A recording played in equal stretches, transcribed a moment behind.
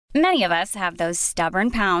Many of us have those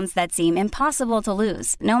stubborn pounds that seem impossible to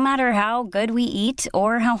lose, no matter how good we eat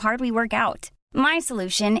or how hard we work out. My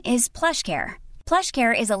solution is PlushCare.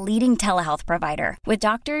 PlushCare is a leading telehealth provider with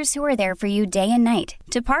doctors who are there for you day and night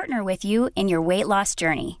to partner with you in your weight loss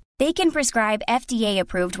journey. They can prescribe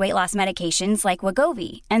FDA-approved weight loss medications like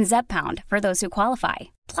Wegovy and Zepbound for those who qualify.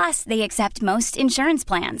 Plus, they accept most insurance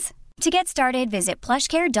plans. To get started, visit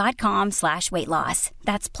plushcare.com/weightloss.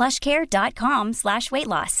 That's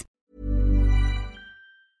plushcare.com/weightloss.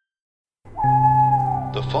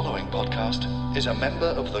 The following podcast is a member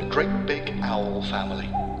of the Great Big Owl family.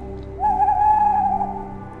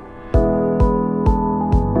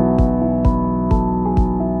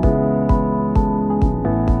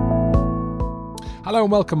 Hello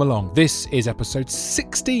and welcome along. This is episode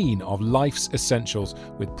 16 of Life's Essentials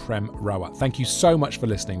with Prem Rawat. Thank you so much for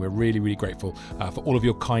listening. We're really, really grateful for all of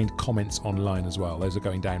your kind comments online as well. Those are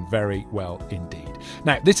going down very well indeed.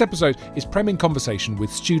 Now, this episode is Prem in conversation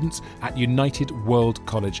with students at United World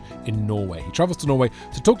College in Norway. He travels to Norway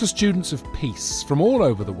to talk to students of peace from all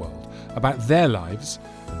over the world about their lives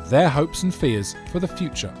and their hopes and fears for the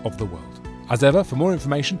future of the world. As ever, for more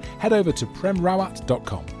information, head over to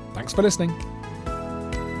premrawat.com. Thanks for listening.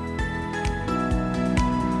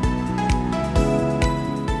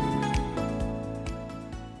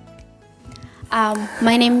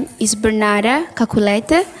 My name is Bernarda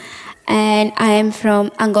Caculeta, and I am from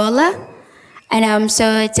Angola, and I'm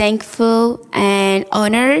so thankful and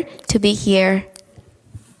honored to be here.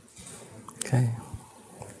 Okay.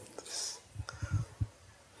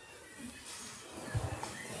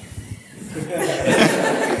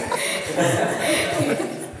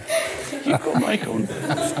 You've got mic on.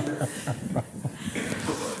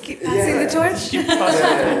 Keep passing the torch.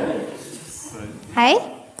 Hi,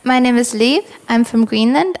 my name is Liv. I'm from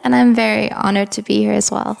Greenland, and I'm very honored to be here as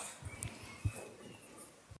well.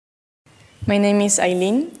 My name is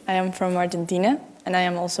Aileen. I am from Argentina, and I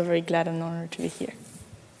am also very glad and honored to be here.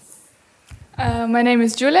 My name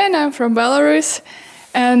is Julia, and I'm from Belarus,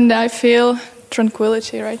 and I feel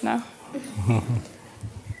tranquility right now.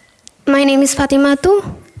 My name is Fatima Tu.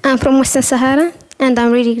 I'm from Western Sahara, and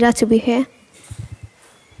I'm really glad to be here.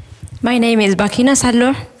 My name is Bakina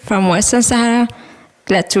Sadlor from Western Sahara.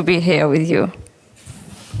 Glad to be here with you.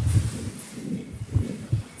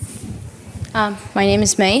 My name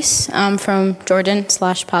is Mace. I'm from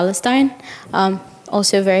Jordan/Palestine.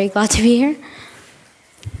 Also very glad to be here.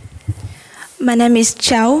 My name is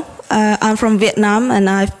Chao. I'm from Vietnam, and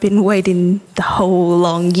I've been waiting the whole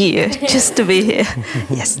long year just to be here.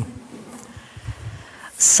 Yes.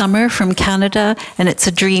 Summer from Canada, and it's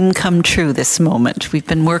a dream come true this moment. We've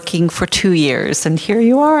been working for 2 years, and here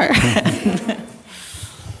you are.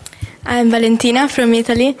 I'm Valentina from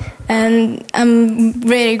Italy, and I'm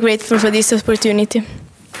very grateful for this opportunity.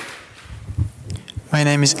 My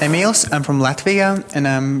name is Emils. I'm from Latvia, and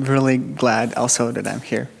I'm really glad also that I'm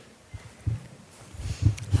here.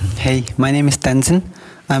 Hey, my name is Tenzin.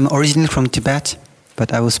 I'm originally from Tibet,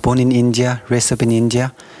 but I was born in India, raised up in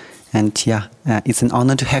India. And it's an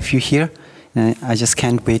honor to have you here. I just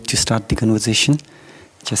can't wait to start the conversation.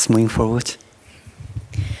 Just moving forward.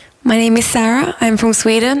 My name is Sarah. I'm from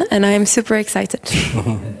Sweden, and I'm super excited.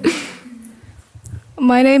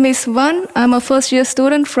 My name is Van. I'm a first-year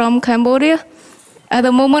student from Cambodia. At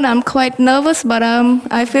the moment, I'm quite nervous, but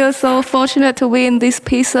I feel so fortunate to be in this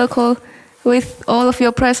peace circle with all of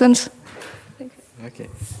your presence. Okay,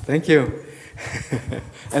 thank you.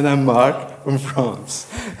 And I'm Mark from France.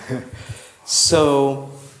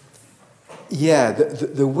 So,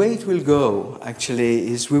 the way it will go, actually,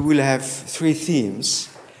 is we will have 3 themes.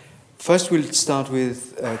 First, we'll start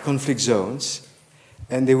with conflict zones,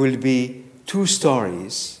 and there will be 2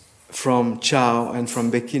 stories from Chao and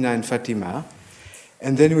from Bekina and Fatima.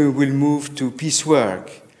 And then we will move to peace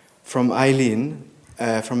work from Aileen,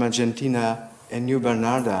 from Argentina, and you,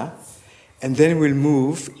 Bernarda. And then we'll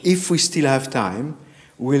move, if we still have time,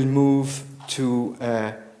 we'll move to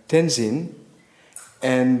Tenzin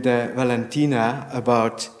and Valentina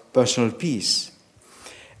about personal peace.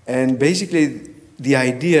 And basically, the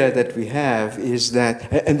idea that we have is that,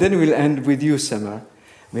 and then we'll end with you, Summer,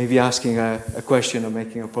 maybe asking a question or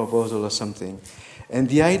making a proposal or something. And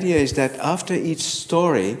the idea is that after each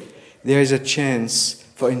story, there is a chance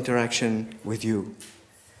for interaction with you.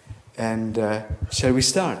 And shall we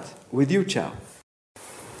start with you, Chao?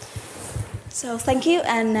 So thank you,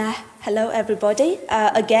 and hello everybody.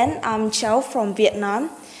 Again, I'm Chao from Vietnam.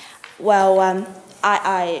 Well,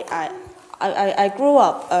 I grew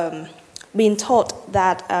up being taught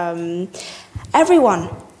that everyone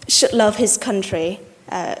should love his country,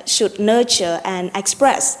 should nurture and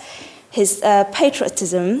express his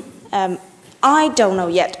patriotism. I don't know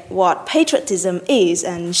yet what patriotism is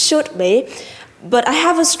and should be, but I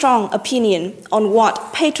have a strong opinion on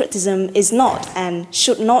what patriotism is not and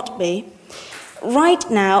should not be. Right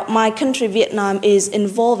now, my country, Vietnam, is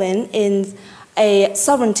involving in a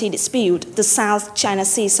sovereignty dispute, the South China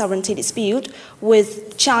Sea sovereignty dispute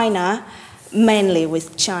with China, mainly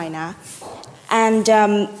with China. And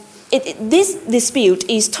this dispute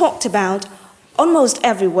is talked about almost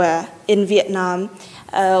everywhere in Vietnam,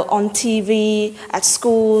 on TV, at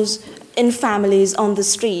schools, in families, on the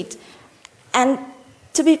street. And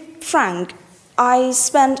to be frank, I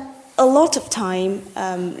spent a lot of time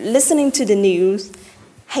listening to the news,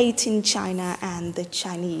 hating China and the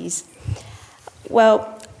Chinese.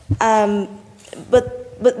 Well,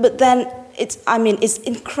 but then it's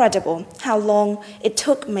incredible how long it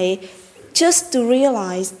took me just to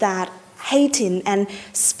realize that hating and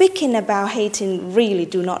speaking about hating really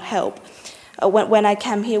do not help. When I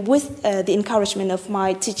came here with the encouragement of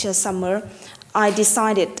my teacher Summer, I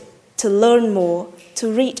decided to learn more,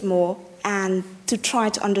 to read more, and to try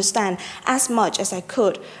to understand as much as I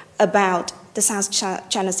could about the South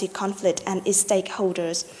China Sea conflict and its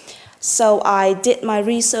stakeholders. So I did my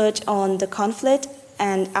research on the conflict,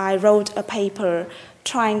 and I wrote a paper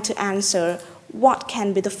trying to answer what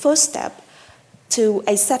can be the first step to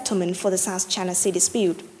a settlement for the South China Sea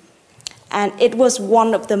dispute. And it was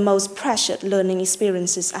one of the most precious learning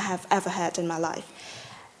experiences I have ever had in my life.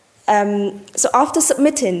 So after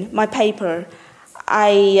submitting my paper,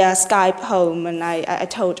 I Skyped home and I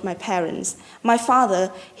told my parents. My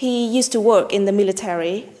father, he used to work in the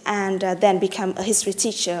military and then become a history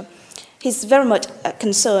teacher. He's very much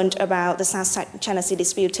concerned about the South China Sea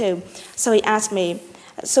dispute too. So he asked me,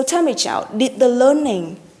 so tell me, child, did the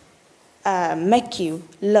learning make you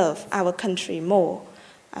love our country more?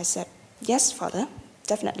 I said, yes, father,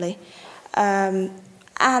 definitely.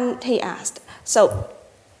 And he asked, so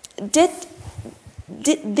did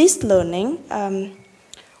this learning,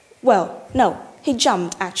 well, no, he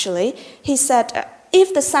jumped actually. He said,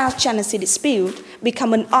 if the South China Sea dispute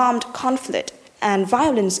become an armed conflict and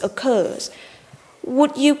violence occurs,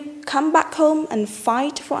 would you come back home and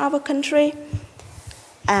fight for our country?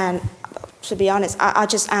 And to be honest, I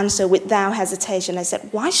just answered without hesitation. I said,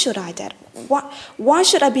 why should I, Dad? Why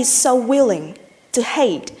should I be so willing to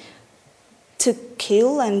hate, to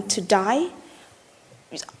kill and to die?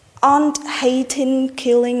 Aren't hating,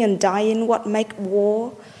 killing and dying what make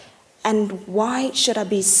war? And why should I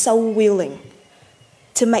be so willing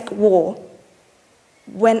to make war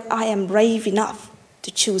when I am brave enough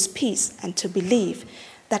to choose peace and to believe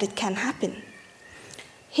that it can happen?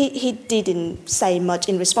 He didn't say much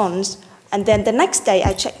in response. And then the next day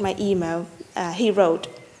I checked my email. He wrote,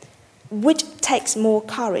 which takes more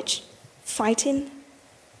courage, fighting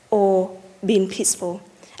or being peaceful?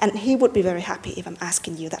 And he would be very happy if I'm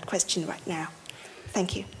asking you that question right now.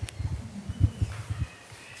 Thank you.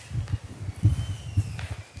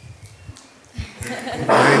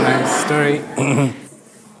 Very nice story.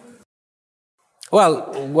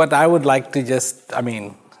 Well, what I would like to just,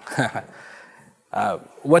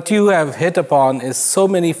 what you have hit upon is so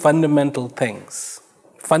many fundamental things.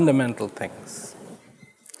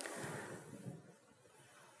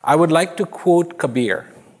 I would like to quote Kabir.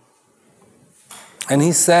 And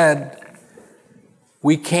he said,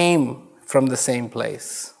 we came from the same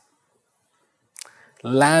place,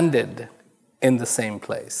 landed in the same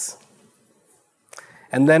place.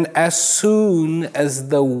 And then as soon as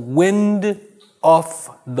the wind of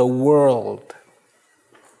the world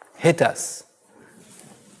hit us,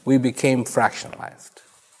 we became fractionalized.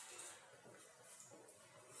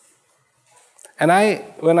 And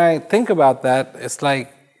when I think about that, it's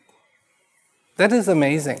like, that is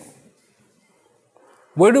amazing.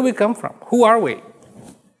 Where do we come from? Who are we?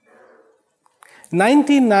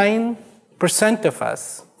 99% of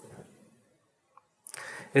us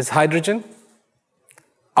is hydrogen,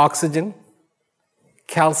 oxygen,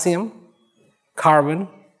 calcium, carbon,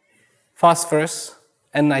 phosphorus,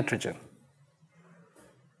 and nitrogen.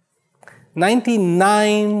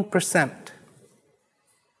 99%.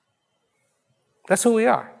 That's who we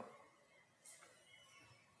are.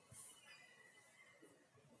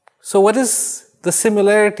 So what is the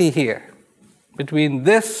similarity here between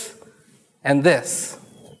this and this?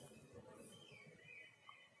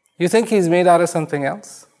 You think he's made out of something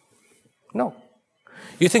else? No.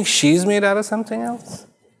 You think she's made out of something else?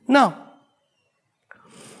 No.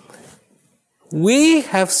 We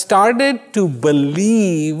have started to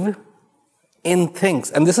believe in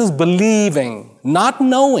things, and this is believing, not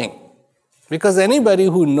knowing, because anybody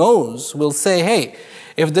who knows will say, hey,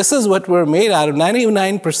 If this is what we're made out of,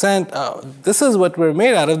 99%, this is what we're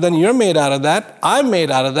made out of, then you're made out of that, I'm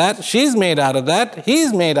made out of that, she's made out of that,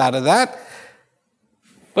 he's made out of that.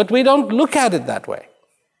 But we don't look at it that way.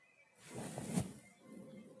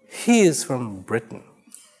 He is from Britain.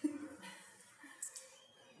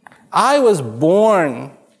 I was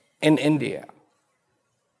born in India.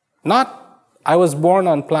 I was born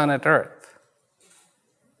on planet Earth,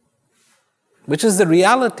 which is the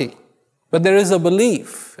reality. But there is a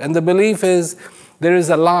belief, and the belief is there is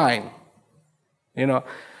a line. You know,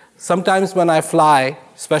 sometimes when I fly,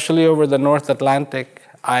 especially over the North Atlantic,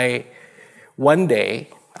 one day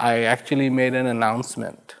I actually made an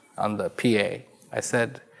announcement on the PA. I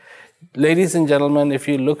said, ladies and gentlemen, if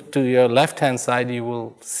you look to your left-hand side, you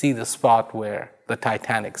will see the spot where the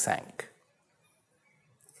Titanic sank.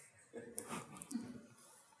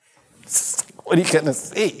 What are you going to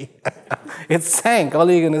see? It sank. All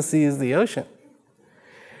you're going to see is the ocean.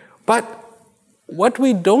 But what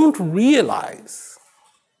we don't realize,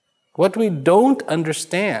 what we don't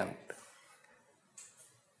understand,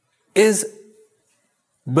 is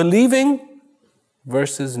believing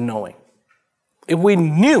versus knowing. If we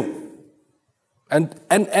knew and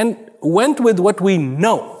went with what we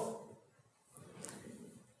know,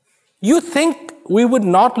 you think we would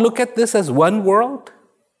not look at this as one world?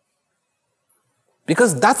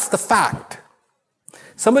 Because that's the fact.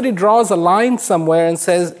 Somebody draws a line somewhere and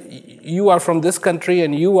says, you are from this country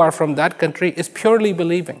and you are from that country, is purely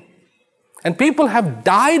believing. And people have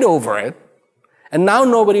died over it, and now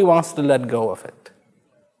nobody wants to let go of it.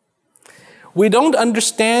 We don't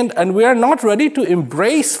understand, and we are not ready to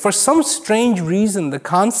embrace, for some strange reason, the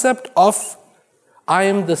concept of, I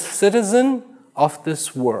am the citizen of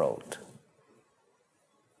this world.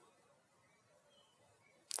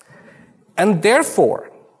 And therefore,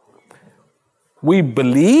 we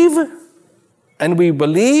believe, and we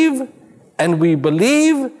believe, and we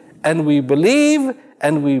believe, and we believe,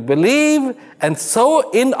 and we believe, and so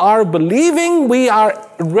in our believing, we are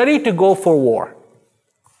ready to go for war.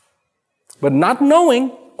 But not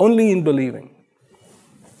knowing, only in believing.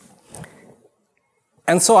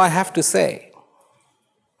 And so I have to say,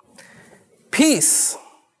 peace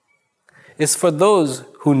is for those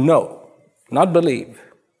who know, not believe.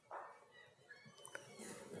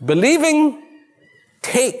 Believing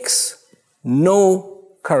takes no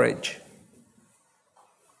courage.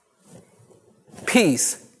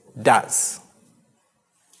 Peace does.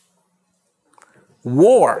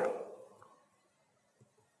 War,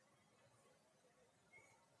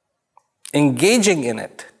 engaging in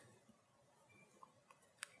it,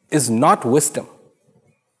 is not wisdom.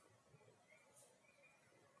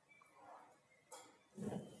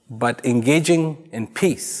 But engaging in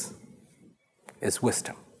peace is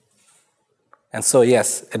wisdom. And so,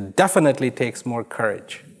 yes, it definitely takes more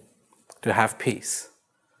courage to have peace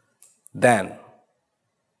than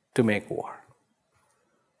to make war.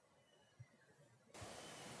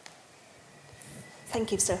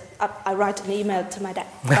 Thank you, sir. I write an email to my dad.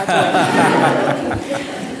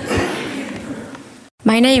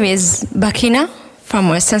 My name is Bakina from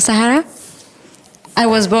Western Sahara. I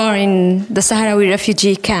was born in the Sahrawi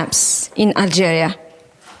refugee camps in Algeria.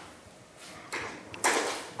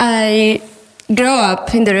 I grew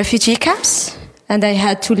up in the refugee camps, and I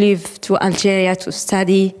had to leave to Algeria to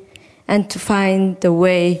study and to find the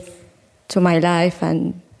way to my life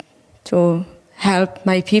and to help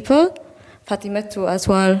my people. Fatima too as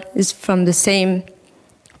well is from the same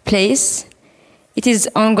place. It is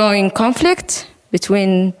ongoing conflict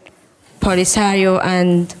between Polisario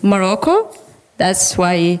and Morocco. That's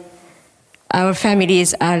why our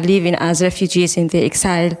families are living as refugees in the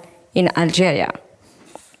exile in Algeria.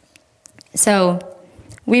 So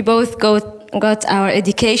we both got our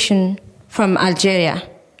education from Algeria.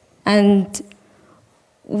 And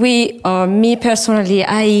me personally,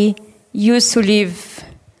 I used to live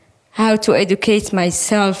how to educate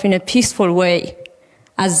myself in a peaceful way,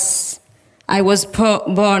 as I was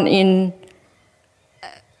born in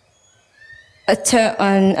a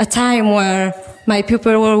time where my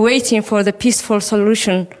people were waiting for the peaceful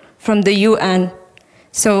solution from the UN.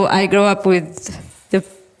 So I grew up with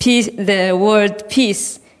the word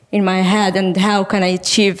peace in my head, and how can I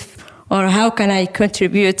achieve, or how can I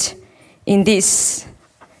contribute in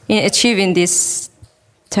achieving this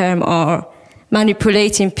term, or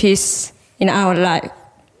manipulating peace in our life.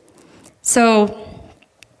 So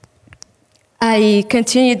I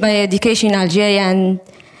continued my education in Algeria, and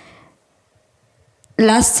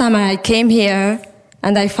last summer I came here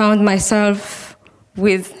and I found myself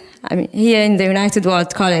here in the United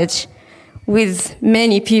World College with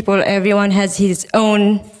many people. Everyone has his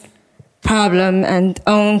own problem and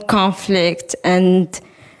own conflict and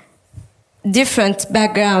different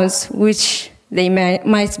backgrounds, which they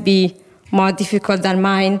might be more difficult than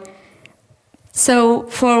mine. So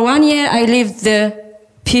for 1 year, I lived the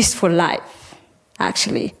peaceful life,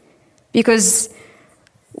 actually, because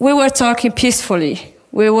we were talking peacefully.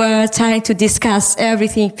 We were trying to discuss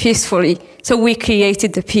everything peacefully. So we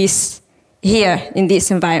created the peace here in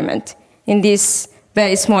this environment, in this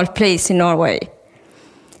very small place in Norway.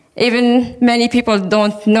 Even many people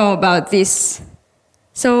don't know about this.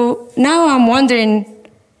 So now I'm wondering,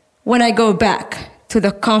 when I go back to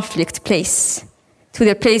the conflict place, to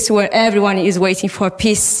the place where everyone is waiting for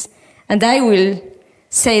peace, and I will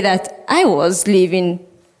say that I was living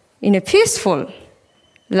in a peaceful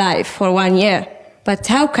life for 1 year, but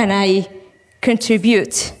how can I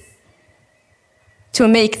contribute to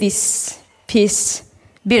make this peace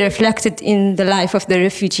be reflected in the life of the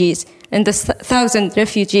refugees and the 1,000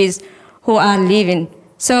 refugees who are living?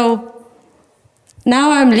 So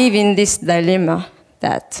now I'm living this dilemma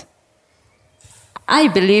that I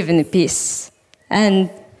believe in peace, and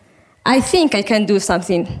I think I can do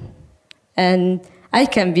something, and I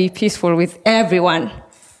can be peaceful with everyone.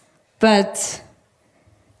 But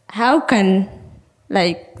how can,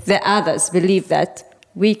 the others believe that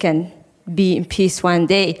we can be in peace one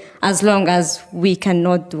day as long as we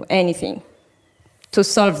cannot do anything to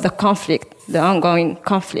solve the conflict, the ongoing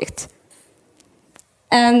conflict?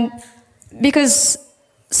 And because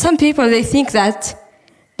some people, they think that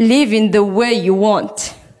living the way you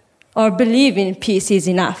want or believe in peace is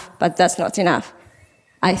enough, but that's not enough,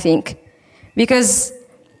 I think. Because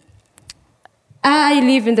I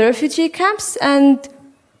live in the refugee camps, and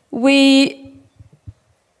we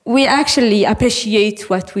actually appreciate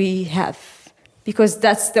what we have, because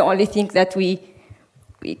that's the only thing that we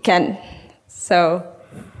can. So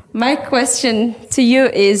my question to you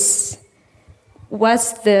is,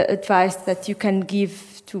 what's the advice that you can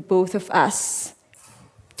give to both of us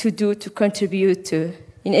to do to contribute to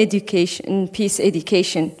in education, in peace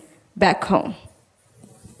education back home?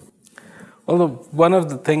 Well, one of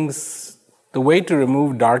the things, the way to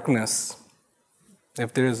remove darkness,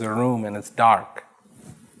 if there is a room and it's dark,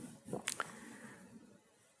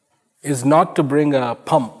 is not to bring a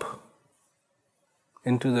pump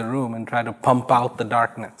into the room and try to pump out the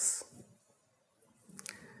darkness.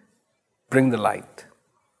 Bring the light.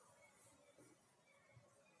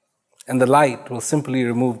 And the light will simply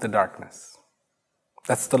remove the darkness.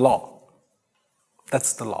 That's the law.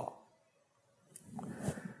 That's the law.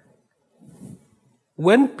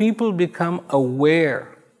 When people become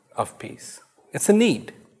aware of peace, it's a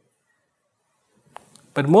need.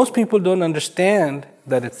 But most people don't understand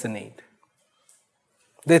that it's a need.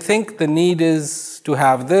 They think the need is to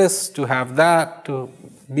have this, to have that, to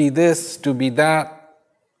be this, to be that.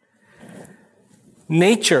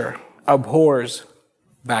 Nature abhors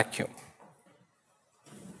vacuum.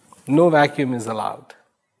 No vacuum is allowed.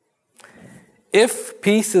 If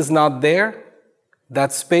peace is not there,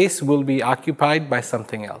 that space will be occupied by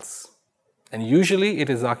something else. And usually it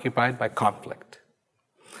is occupied by conflict.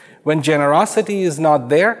 When generosity is not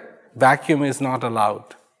there, vacuum is not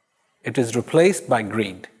allowed. It is replaced by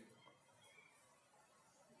greed.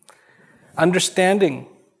 Understanding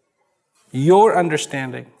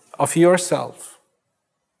of yourself,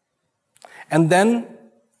 and then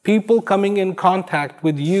people coming in contact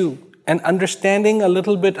with you and understanding a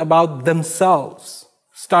little bit about themselves,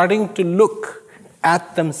 starting to look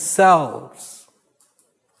at themselves,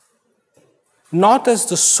 not as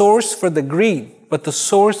the source for the greed, but the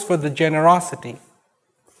source for the generosity.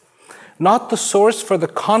 Not the source for the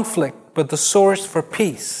conflict, but the source for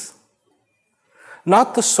peace.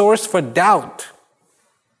 Not the source for doubt,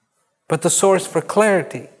 but the source for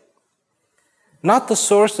clarity. Not the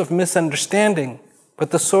source of misunderstanding,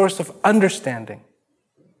 but the source of understanding.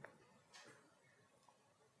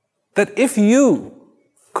 That if you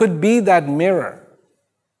could be that mirror,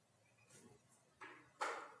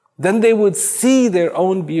 then they would see their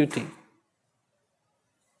own beauty.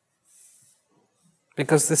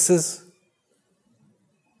 Because this is,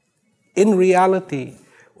 in reality,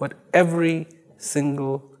 what every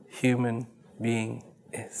single human being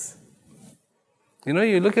is. You know,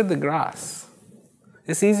 you look at the grass.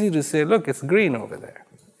 It's easy to say, look, it's green over there.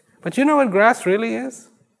 But you know what grass really is?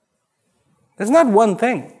 It's not one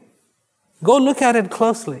thing. Go look at it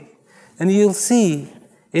closely, and you'll see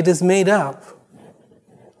it is made up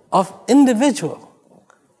of individual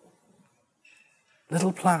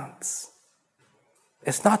little plants.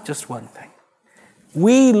 It's not just one thing.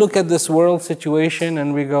 We look at this world situation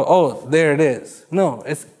and we go, oh, there it is. No,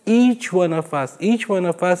 it's each one of us. Each one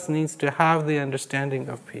of us needs to have the understanding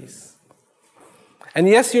of peace. And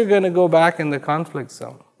yes, you're going to go back in the conflict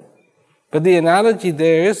zone. But the analogy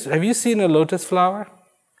there is, have you seen a lotus flower?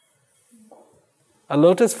 A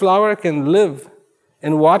lotus flower can live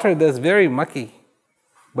in water that's very mucky,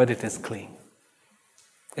 but it is clean.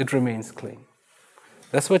 It remains clean.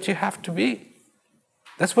 That's what you have to be.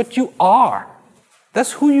 That's what you are.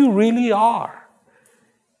 That's who you really are.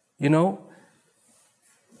 You know,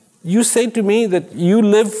 you say to me that you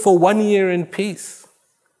live for 1 year in peace.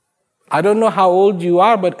 I don't know how old you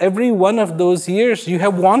are, but every one of those years you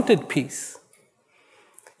have wanted peace.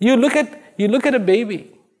 You look at a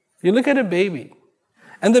baby. You look at a baby.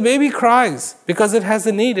 And the baby cries because it has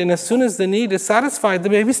a need, and as soon as the need is satisfied, the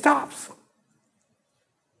baby stops.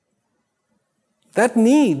 That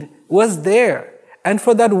need was there, and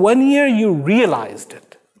for that 1 year you realized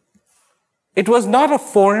it. It was not a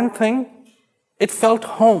foreign thing. It felt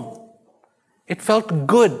home. It felt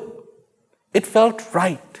good. It felt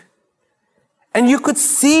right. And you could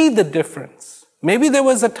see the difference. Maybe there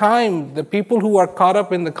was a time the people who are caught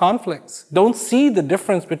up in the conflicts don't see the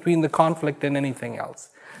difference between the conflict and anything else.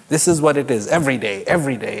 This is what it is every day,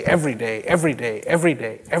 every day, every day, every day, every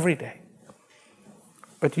day, every day.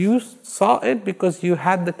 But you saw it because you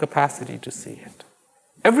had the capacity to see it.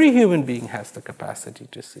 Every human being has the capacity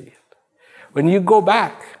to see it. When you go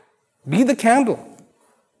back, be the candle,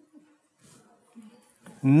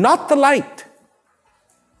 not the light.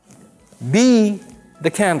 Be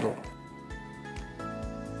the candle.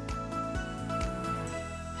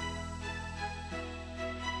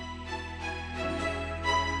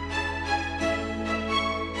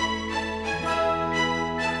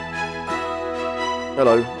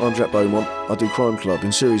 Hello, I'm Jack Beaumont. I do Crime Club.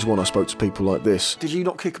 In Series 1 I spoke to people like this. Did you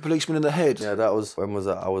not kick a policeman in the head? Yeah, that was, when was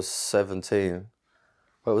that? I was 17.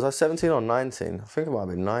 Wait, was I 17 or 19? I think it might have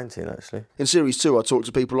been 19 actually. In Series 2 I talked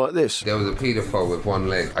to people like this. There was a paedophile with one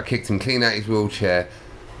leg. I kicked him clean out his wheelchair.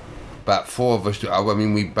 About 4 of us,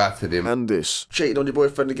 we battered him. And this. Cheated on your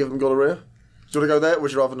boyfriend to give him gonorrhea? Do you want to go there, or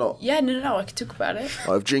would you rather not? Yeah, no, I could talk about it.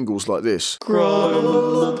 I have jingles like this.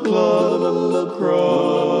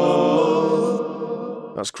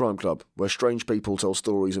 That's Crime Club, where strange people tell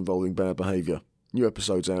stories involving bad behaviour. New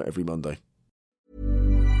episodes out every Monday.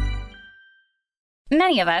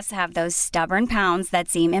 Many of us have those stubborn pounds that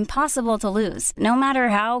seem impossible to lose, no matter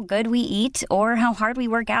how good we eat or how hard we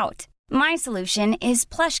work out. My solution is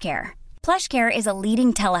PlushCare. PlushCare is a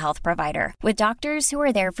leading telehealth provider with doctors who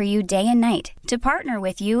are there for you day and night to partner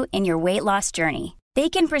with you in your weight loss journey. They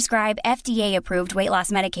can prescribe FDA-approved weight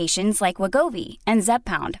loss medications like Wegovy and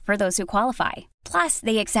Zepbound for those who qualify. Plus,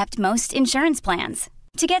 they accept most insurance plans.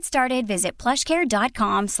 To get started, visit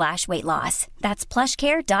plushcare.com/weightloss. That's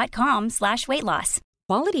plushcare.com/weightloss.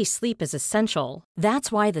 Quality sleep is essential.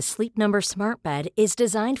 That's why the Sleep Number Smart Bed is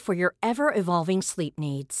designed for your ever-evolving sleep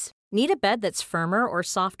needs. Need a bed that's firmer or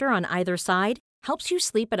softer on either side? Helps you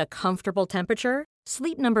sleep at a comfortable temperature?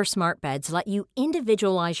 Sleep Number Smart Beds let you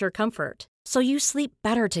individualize your comfort, so you sleep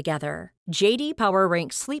better together. J.D. Power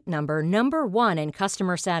ranks Sleep Number #1 in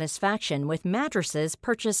customer satisfaction with mattresses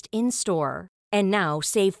purchased in-store. And now,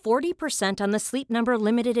 save 40% on the Sleep Number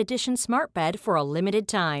Limited Edition Smart Bed for a limited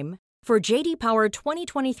time. For J.D. Power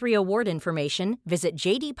 2023 award information, visit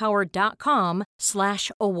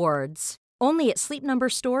jdpower.com/awards. Only at Sleep Number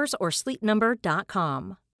stores or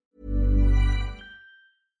sleepnumber.com.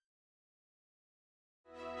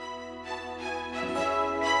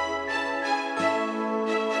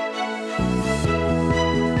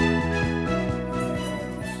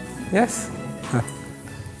 Yes?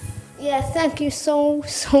 Yeah, thank you so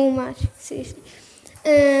much. Seriously.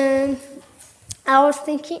 I was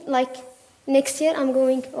thinking, like, next year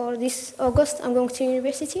or this August, I'm going to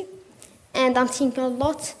university. And I'm thinking a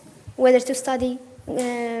lot whether to study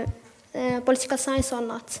political science or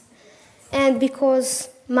not. And because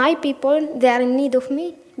my people, they are in need of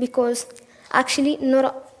me, because actually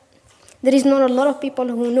there is not a lot of people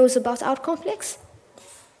who knows about our conflicts.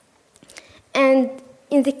 And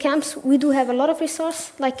in the camps, we do have a lot of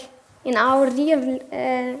resource, like in our real,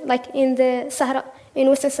 like in the Sahara, in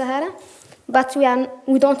Western Sahara, but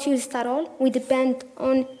we don't use it at all. We depend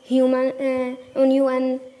on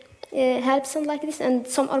UN helps and like this, and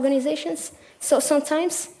some organizations. So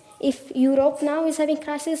sometimes, if Europe now is having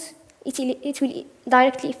crisis, it will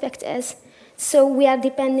directly affect us. So we are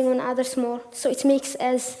depending on others more. So it makes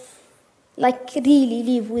us like really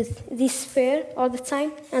live with this fear all the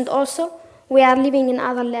time. And also, we are living in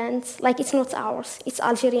other lands, like it's not ours, it's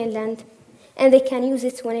Algerian land. And they can use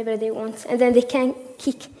it whenever they want. And then they can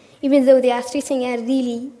kick, even though they are treating us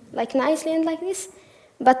really like nice land like this,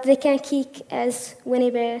 but they can kick us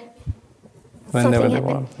whenever something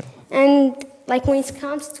happens. And like when it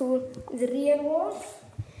comes to the real world,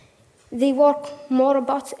 they work more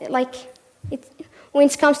about like it. When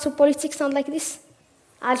it comes to politics and like this,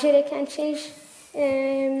 Algeria can change.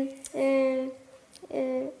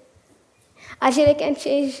 Algeria can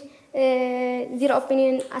change their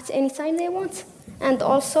opinion at any time they want, and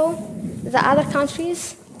also the other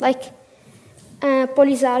countries like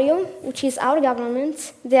Polisario, which is our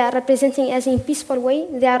government, they are representing us in a peaceful way.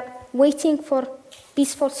 They are waiting for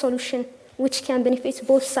peaceful solution, which can benefit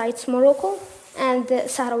both sides, Morocco and the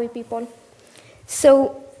Sahrawi people. So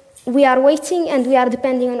we are waiting and we are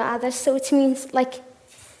depending on others. So it means like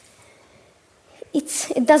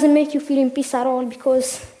it doesn't make you feel in peace at all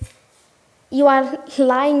because you are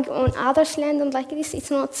lying on others' land and like this. It's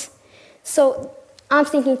not. So I'm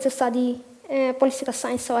thinking to study political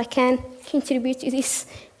science so I can contribute to this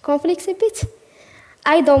conflict a bit.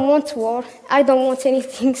 I don't want war. I don't want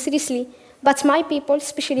anything, seriously. But my people,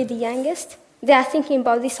 especially the youngest, they are thinking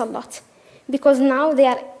about this a lot because now they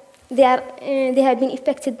have been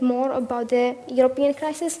affected more about the European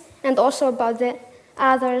crisis and also about the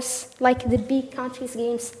others, like the big countries'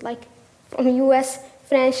 games, like from the US,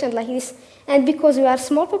 French, and like this. And because we are a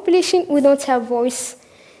small population, we don't have voice.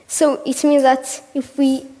 So it means that if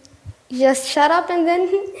we just shut up and then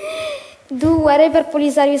do whatever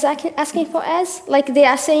Polisario is asking for us, like they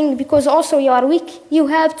are saying, because also you are weak, you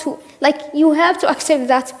have to accept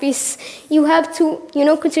that peace. You have to,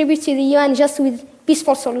 contribute to the UN just with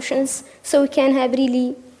peaceful solutions, so we can have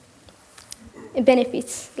really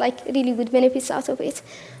benefits, like really good benefits out of it.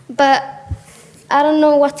 But I don't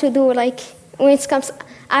know what to do. Like when it comes,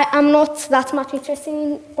 I'm not that much interested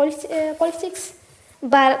in politics,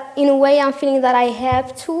 but in a way I'm feeling that I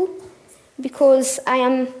have to, because I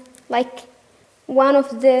am like one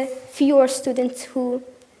of the fewer students who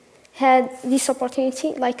had this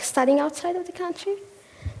opportunity, like studying outside of the country.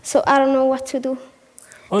 So I don't know what to do.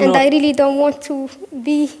 And I really don't want to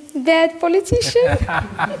be a bad politician.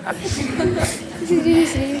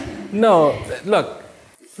 Seriously. No, look,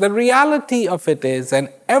 the reality of it is, and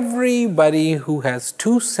everybody who has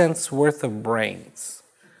 2 cents worth of brains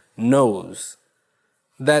knows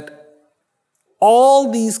that all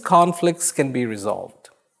these conflicts can be resolved.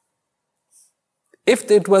 If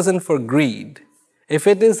it wasn't for greed, if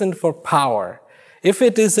it isn't for power, if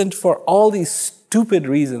it isn't for all these stupid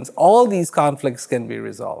reasons, all these conflicts can be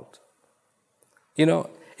resolved.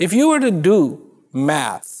 If you were to do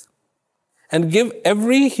math and give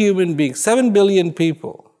every human being, 7 billion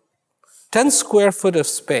people, 10 square foot of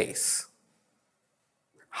space,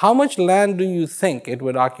 how much land do you think it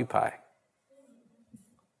would occupy?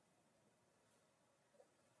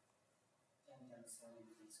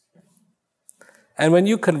 And when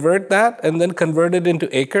you convert that and then convert it into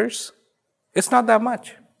acres, it's not that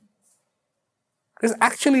much. It's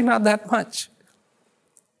actually not that much.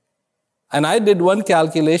 And I did one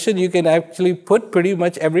calculation, you can actually put pretty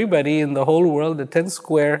much everybody in the whole world at 10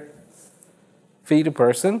 square feet a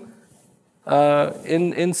person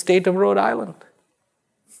in state of Rhode Island.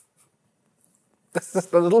 That's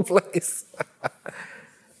just a little place.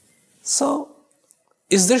 So,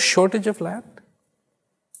 is there shortage of land?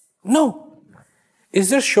 No. Is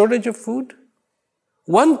there shortage of food?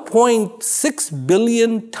 1.6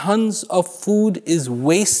 billion tons of food is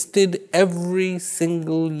wasted every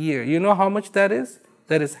single year. You know how much that is?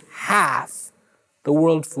 That is half the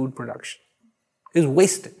world food production is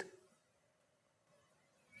wasted.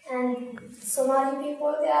 And Somali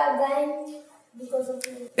people, they are dying because of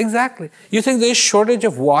it. Exactly. You think there is shortage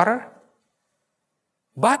of water?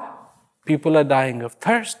 But people are dying of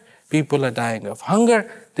thirst. People are dying of hunger.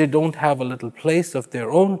 They don't have a little place of their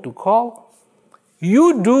own to call.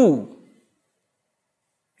 You do.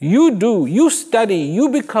 You study. You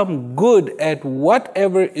become good at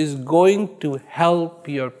whatever is going to help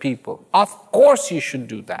your people. Of course you should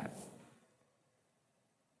do that.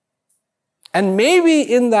 And maybe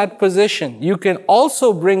in that position, you can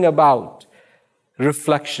also bring about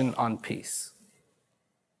reflection on peace.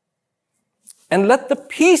 And let the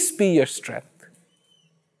peace be your strength.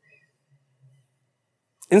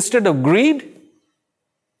 Instead of greed,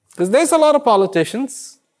 because there's a lot of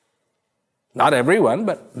politicians, not everyone,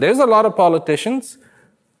 but there's a lot of politicians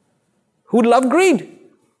who love greed,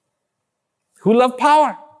 who love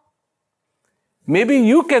power. Maybe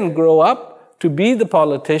you can grow up to be the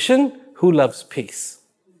politician who loves peace.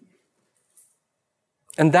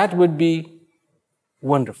 And that would be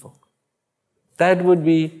wonderful. That would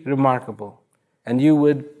be remarkable. And you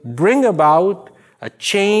would bring about a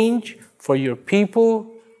change for your people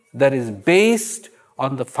that is based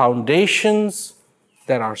on the foundations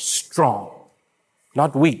that are strong,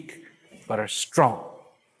 not weak, but are strong.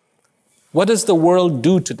 What does the world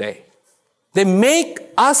do today? They make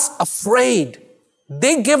us afraid.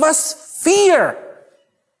 They give us fear.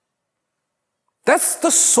 That's the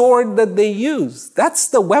sword that they use. That's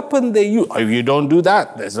the weapon they use. If you don't do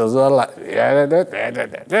that, this is a lot.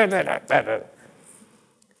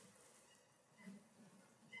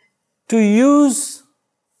 To use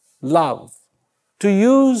love, to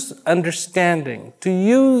use understanding, to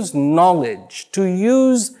use knowledge, to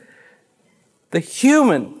use the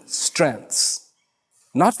human strengths,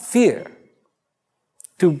 not fear,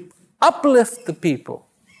 to uplift the people.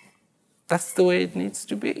 That's the way it needs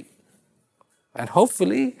to be. And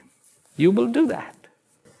hopefully, you will do that.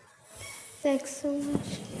 Thanks so much.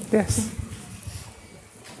 Yes.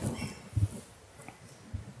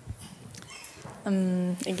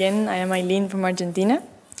 Again, I am Aileen from Argentina,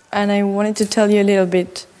 and I wanted to tell you a little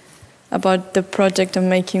bit about the project I'm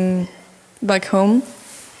making back home.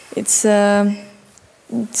 It's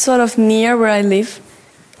sort of near where I live,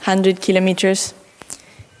 100 kilometers.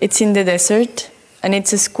 It's in the desert, and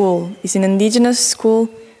it's a school. It's an indigenous school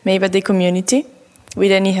made by the community,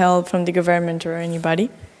 with any help from the government or anybody.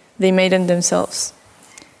 They made it themselves.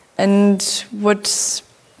 And what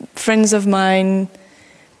friends of mine,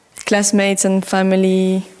 classmates and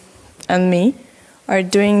family and me are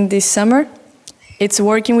doing this summer, it's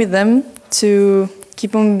working with them to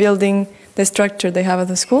keep on building the structure they have at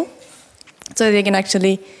the school so they can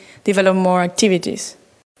actually develop more activities.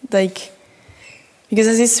 Because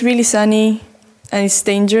as it's really sunny and it's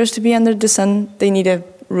dangerous to be under the sun, they need a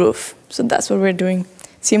roof. So that's what we're doing,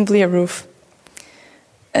 simply a roof.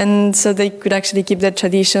 And so they could actually keep their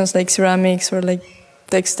traditions like ceramics or like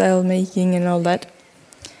textile making and all that.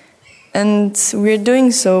 And we're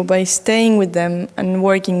doing so by staying with them and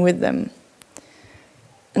working with them.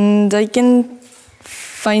 And I can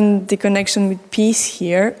find the connection with peace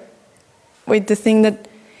here, with the thing that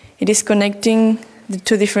it is connecting the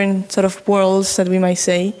two different sort of worlds that we might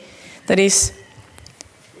say, that is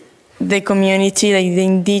the community, like the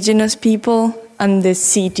indigenous people and the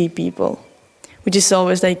city people, which is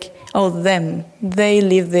always like, oh, them, they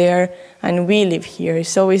live there and we live here.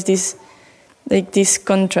 It's always this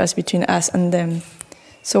contrast between us and them.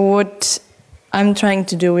 So what I'm trying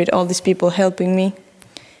to do with all these people helping me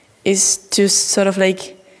is to sort of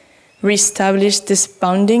like reestablish this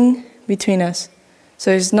bonding between us.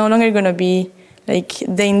 So it's no longer going to be like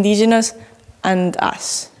the indigenous and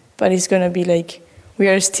us, but it's going to be like we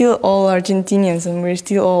are still all Argentinians and we're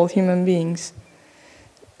still all human beings.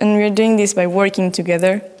 And we're doing this by working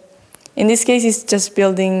together. In this case, it's just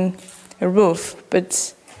building a roof,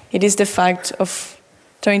 but it is the fact of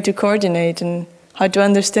trying to coordinate and how to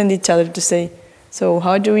understand each other to say, so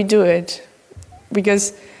how do we do it?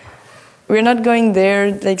 Because we're not going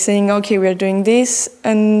there like saying, okay, we're doing this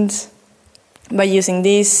and by using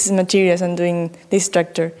these materials and doing this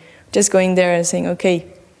structure. Just going there and saying, okay,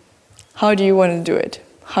 how do you want to do it?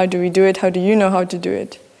 How do we do it? How do you know how to do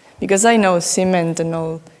it? Because I know cement and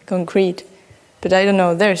all concrete, but I don't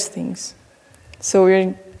know there's things. So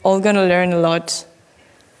we're all going to learn a lot.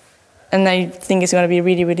 And I think it's going to be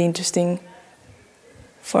really, really interesting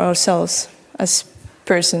for ourselves as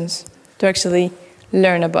persons to actually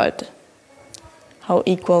learn about how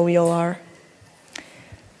equal we all are.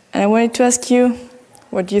 And I wanted to ask you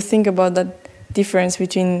what do you think about that difference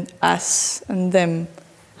between us and them?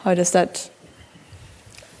 How does that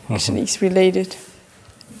actually is related?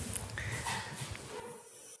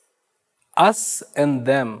 Us and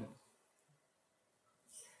them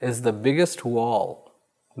is the biggest wall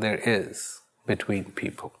there is between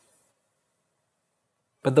people.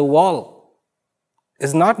 But the wall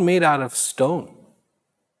is not made out of stone.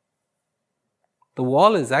 The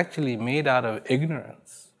wall is actually made out of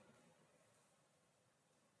ignorance.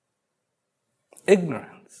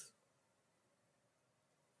 Ignorance.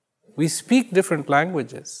 We speak different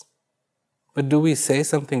languages, but do we say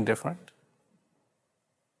something different?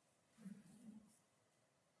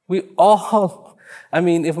 We all,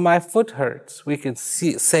 if my foot hurts, we can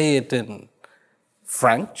say it in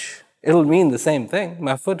French. It'll mean the same thing.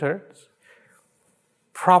 My foot hurts.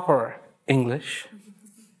 Proper English.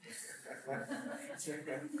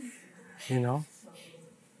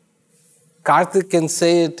 Karthik can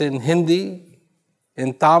say it in Hindi,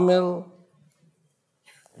 in Tamil,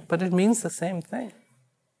 but it means the same thing.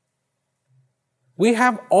 We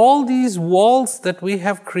have all these walls that we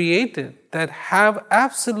have created that have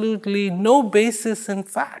absolutely no basis in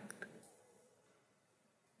fact.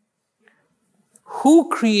 Who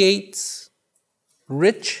creates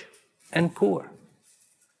rich and poor?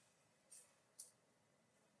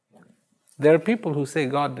 There are people who say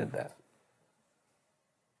God did that.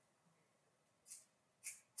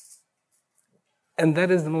 And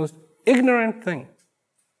that is the most ignorant thing,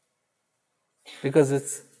 because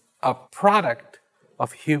it's a product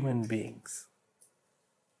of human beings.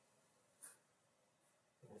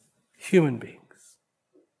 Human beings.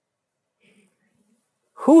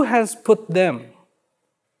 Who has put them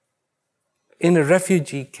in a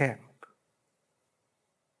refugee camp?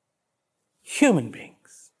 Human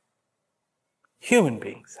beings. Human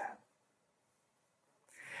beings have.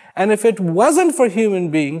 And if it wasn't for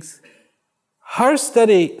human beings, her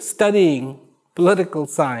studying political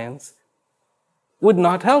science would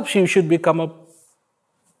not help. She should become a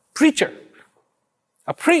preacher,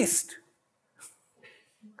 a priest.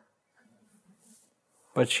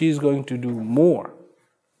 But she's going to do more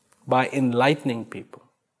by enlightening people.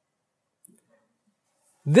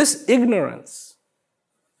 This ignorance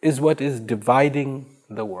is what is dividing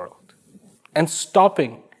the world and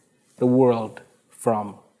stopping the world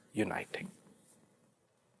from uniting.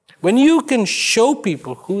 When you can show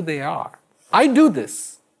people who they are, I do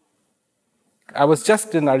this. I was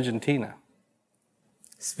just in Argentina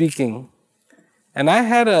speaking, and I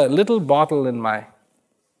had a little bottle in my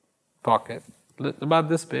pocket, about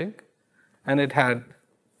this big, and it had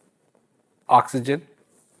oxygen.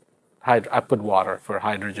 I put water for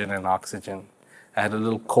hydrogen and oxygen. I had a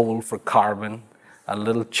little coal for carbon, a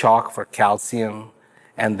little chalk for calcium,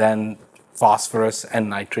 and then phosphorus and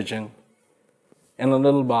nitrogen in a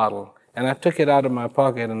little bottle. And I took it out of my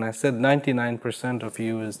pocket and I said, 99% of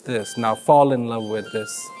you is this. Now fall in love with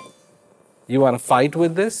this. You want to fight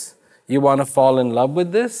with this? You want to fall in love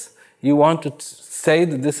with this? You want to say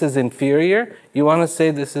that this is inferior? You want to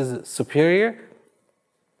say this is superior?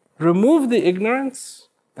 Remove the ignorance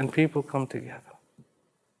and people come together.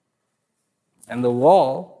 And the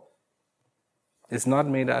wall is not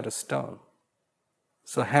made out of stone,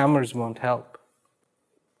 so hammers won't help.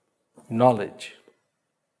 Knowledge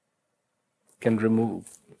can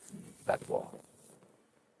remove that wall.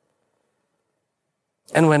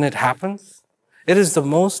 And when it happens, it is the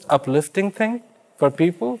most uplifting thing for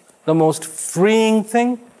people, the most freeing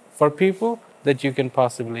thing for people that you can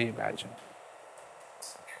possibly imagine.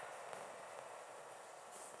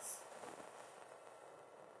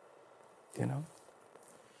 You know?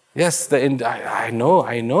 Yes, I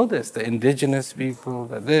know this. The indigenous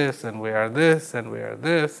people are this, and we are this, and we are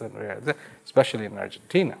this, and we are this, especially in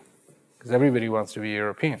Argentina, because everybody wants to be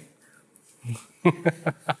European.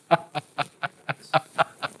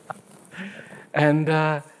 And,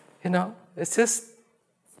 it's just,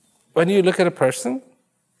 when you look at a person,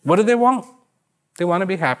 what do they want? They want to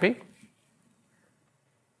be happy.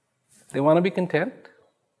 They want to be content.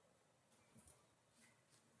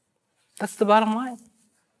 That's the bottom line.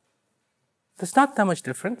 There's not that much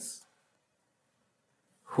difference.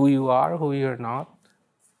 Who you are, who you're not,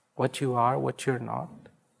 what you are, what you're not.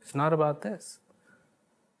 It's not about this.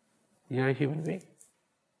 You're a human being.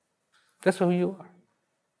 That's who you are.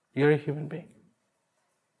 You're a human being.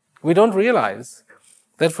 We don't realize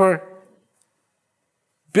that for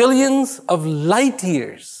billions of light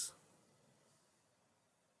years,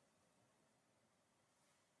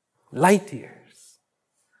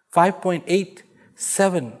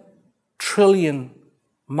 5.87 trillion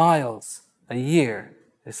miles a year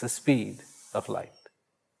is the speed of light.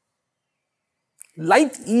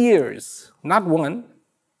 Light years, not one.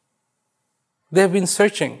 They have been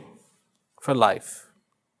searching for life.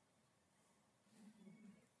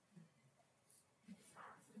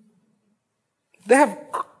 They have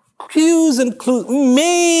clues and clues.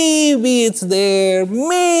 Maybe it's there,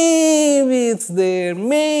 maybe it's there,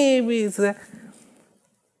 maybe it's there.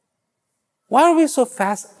 Why are we so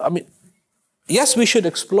fast? Yes, we should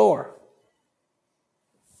explore.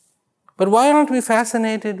 But why aren't we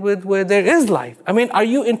fascinated with where there is life? Are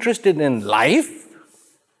you interested in life?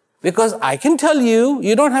 Because I can tell you,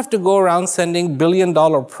 you don't have to go around sending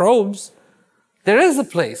billion-dollar probes. There is a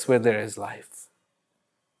place where there is life.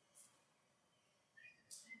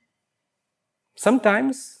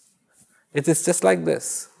 Sometimes it is just like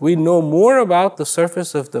this. We know more about the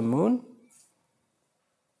surface of the moon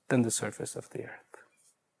than the surface of the earth.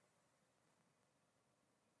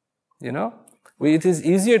 It is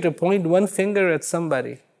easier to point one finger at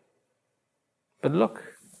somebody. But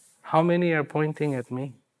look, how many are pointing at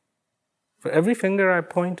me? For every finger I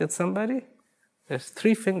point at somebody, there's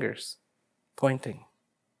 3 fingers pointing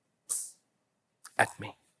at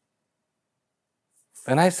me.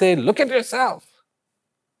 When I say, look at yourself,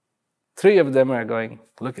 3 of them are going,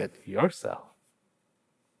 look at yourself.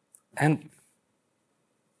 And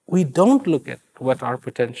we don't look at what our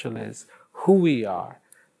potential is, who we are,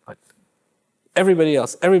 but everybody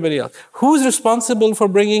else. Who's responsible for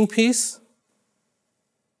bringing peace?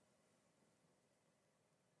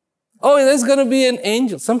 Oh, there's going to be an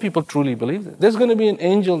angel. Some people truly believe that. There's going to be an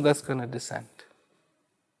angel that's going to descend.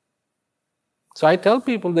 So I tell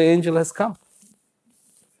people the angel has come.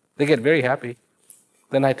 They get very happy.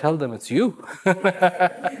 Then I tell them it's you.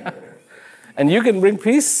 And you can bring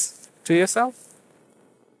peace to yourself.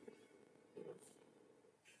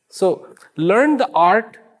 So learn the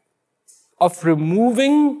art of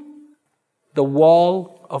removing the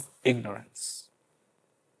wall of ignorance.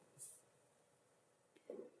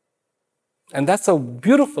 And that's a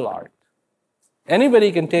beautiful art.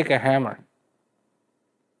 Anybody can take a hammer,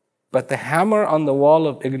 but the hammer on the wall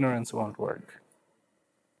of ignorance won't work.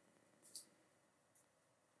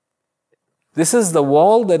 This is the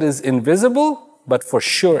wall that is invisible, but for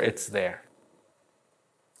sure it's there.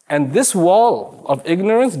 And this wall of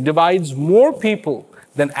ignorance divides more people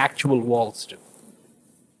than actual walls do.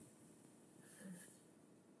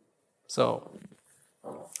 So,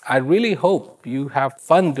 I really hope you have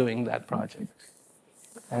fun doing that project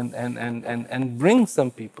and bring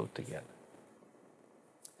some people together.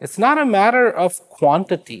 It's not a matter of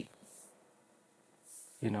quantity,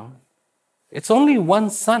 you know. It's only one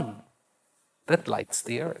sun that lights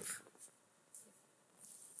the earth.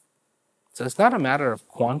 So it's not a matter of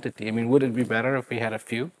quantity. I mean, would it be better if we had a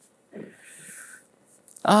few?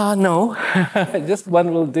 No, just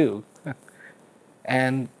one will do.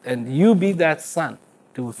 And you be that sun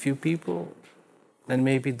to a few people, then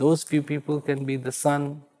maybe those few people can be the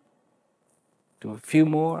sun to a few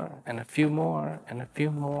more, and a few more, and a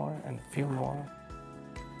few more, and a few more.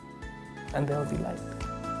 And there'll be light.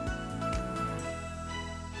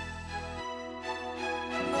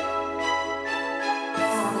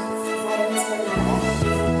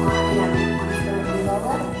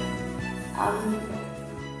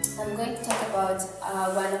 I'm going to talk about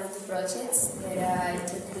one of the projects that I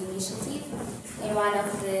took the initiative in one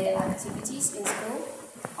of the activities in school,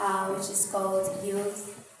 which is called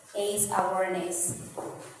Youth AIDS Awareness.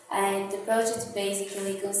 And the project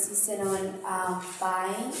basically consisted on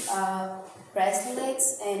buying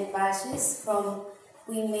bracelets and badges from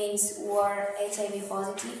women who are HIV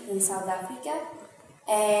positive in South Africa.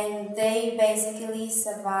 And they basically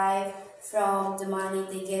survive from the money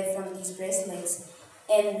they get from these bracelets.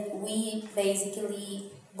 And we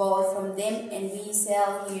basically buy from them and we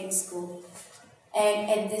sell here in school. And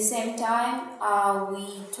at the same time,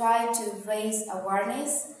 we try to raise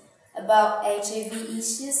awareness about HIV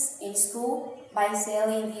issues in school by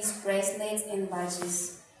selling these bracelets and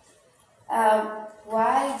badges.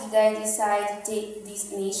 Why did I decide to take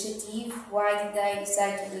this initiative? Why did I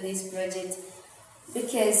decide to do this project?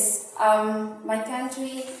 Because my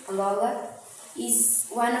country, Angola, is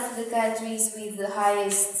one of the countries with the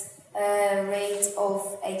highest rate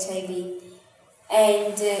of HIV.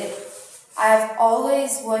 And I've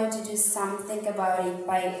always wanted to do something about it,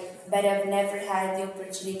 but I've never had the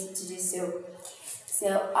opportunity to do so.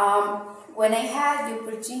 So when I had the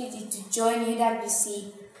opportunity to join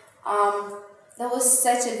UWC, that was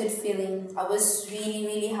such a good feeling. I was really,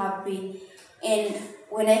 really happy. And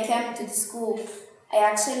when I came to the school, I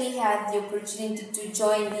actually had the opportunity to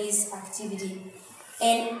join this activity.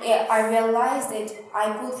 And I realized that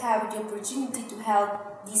I could have the opportunity to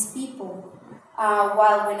help these people.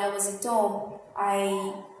 While when I was at home,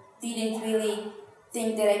 I didn't really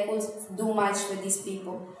think that I could do much for these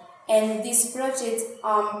people. And this project,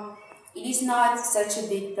 it is not such a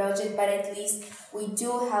big project, but at least we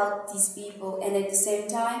do help these people. And at the same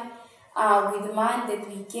time, with the money that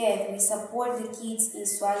we get, we support the kids in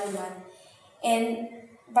Swaziland. And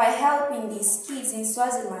by helping these kids in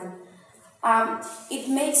Swaziland, it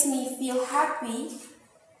makes me feel happy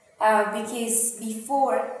because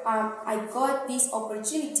before I got this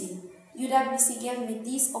opportunity, UWC gave me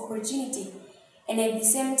this opportunity, and at the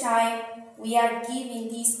same time, we are giving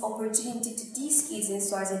this opportunity to these kids in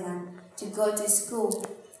Swaziland to go to school.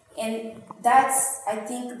 And that's, I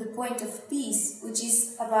think, the point of peace, which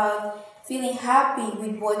is about feeling happy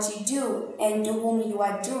with what you do and to whom you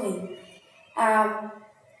are doing.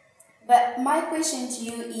 But my question to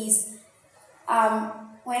you is,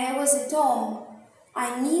 when I was at home,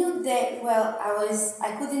 I knew that, well,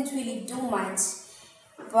 I couldn't really do much,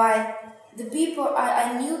 but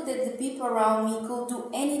I knew that the people around me could do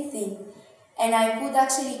anything, and I could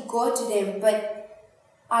actually go to them, but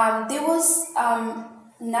there was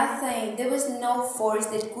nothing, there was no force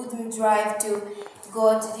that couldn't drive to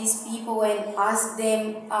go to these people and ask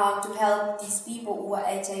them to help these people who are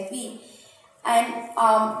HIV. And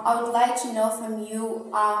I would like to know from you,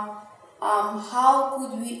 how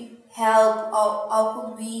could we help, how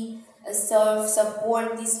could we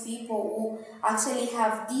support these people who actually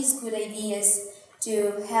have these good ideas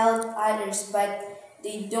to help others, but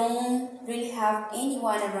they don't really have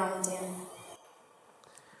anyone around them.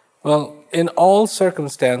 Well, in all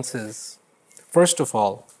circumstances, first of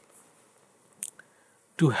all,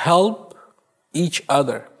 to help each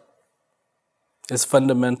other is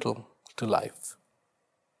fundamental to life.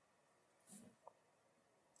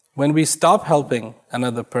 When we stop helping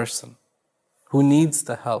another person who needs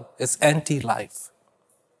the help, it's anti-life.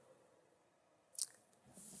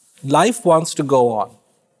 Life wants to go on.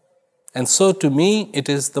 And so to me, it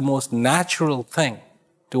is the most natural thing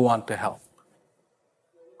to want to help.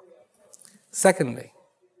 Secondly,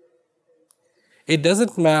 it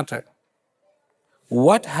doesn't matter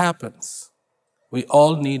what happens, we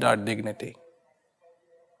all need our dignity.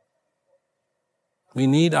 We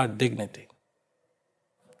need our dignity.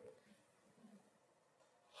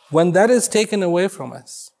 When that is taken away from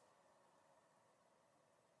us,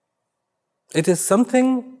 it is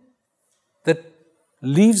something that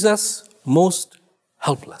leaves us most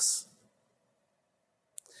helpless.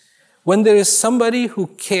 When there is somebody who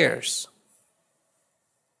cares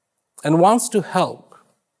and wants to help,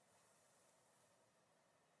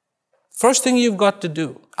 first thing you've got to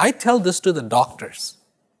do, I tell this to the doctors,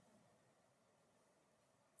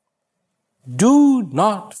 do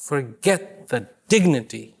not forget the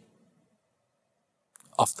dignity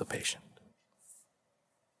of the patient.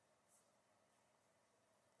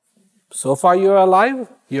 So far you're alive,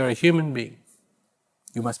 you're a human being.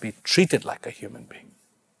 You must be treated like a human being.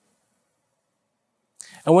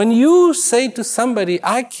 And when you say to somebody,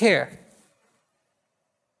 I care,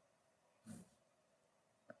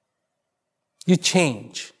 you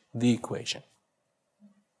change the equation.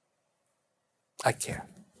 I care.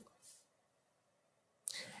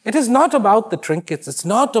 It is not about the trinkets. It's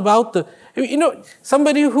not about the,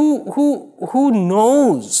 somebody who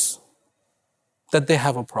knows that they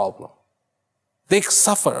have a problem. They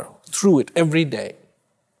suffer through it every day.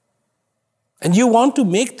 And you want to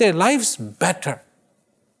make their lives better.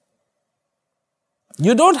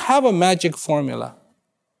 You don't have a magic formula.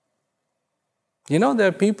 There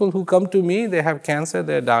are people who come to me, they have cancer,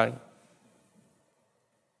 they're dying.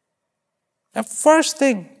 And first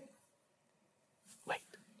thing, wait,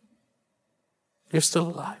 you're still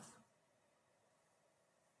alive.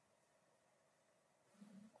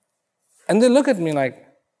 And they look at me like,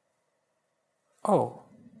 oh,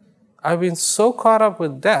 I've been so caught up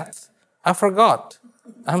with death, I forgot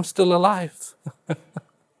I'm still alive.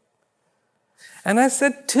 And I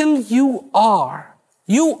said, till you are.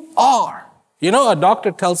 A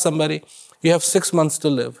doctor tells somebody, you have 6 months to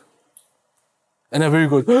live. And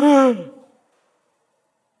everybody goes,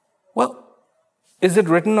 well, is it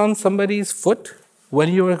written on somebody's foot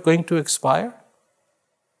when you are going to expire?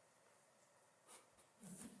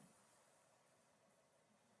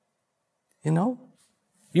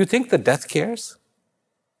 You think the death cares?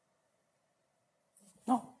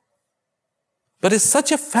 No. But it's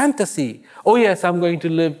such a fantasy. Oh yes, I'm going to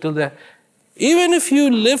live till that. Even if you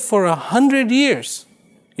live for 100 years,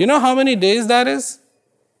 you know how many days that is?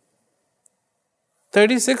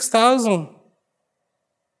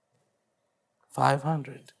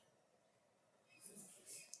 36,500.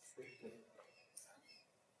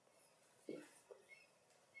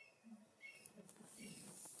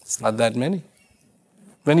 It's not that many.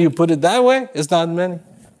 When you put it that way, it's not many.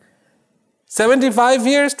 75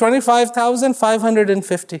 years,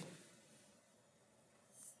 25,550.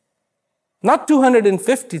 Not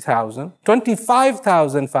 250,000,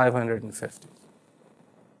 25,550.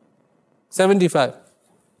 75,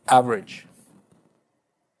 average.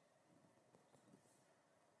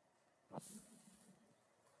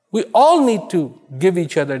 We all need to give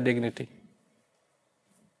each other dignity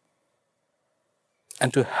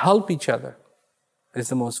and to help each other is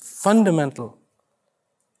the most fundamental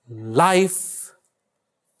life.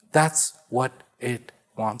 That's what it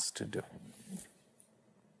wants to do.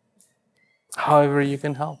 However you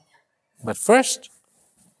can help. But first,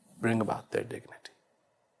 bring about their dignity.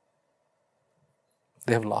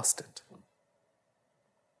 They have lost it.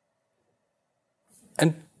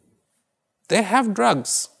 And they have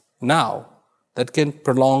drugs now that can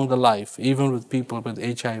prolong the life, even with people with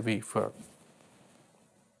HIV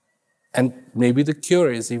and maybe the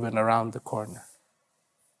cure is even around the corner.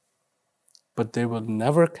 But they will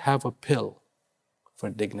never have a pill for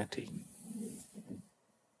dignity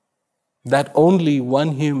that only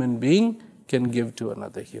one human being can give to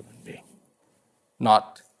another human being,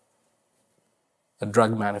 not a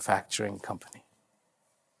drug manufacturing company.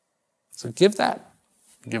 So give that.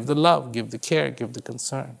 Give the love, give the care, give the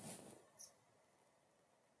concern.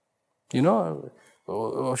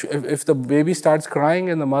 If the baby starts crying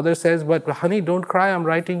and the mother says, "But honey, don't cry, I'm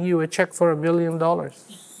writing you a check for $1 million."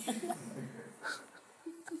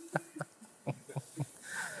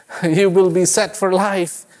 You will be set for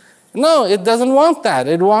life. No, it doesn't want that.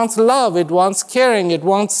 It wants love, it wants caring,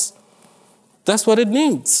 that's what it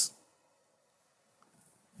needs.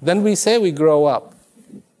 Then we say we grow up.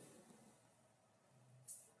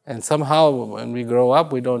 And somehow when we grow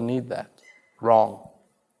up, we don't need that. Wrong.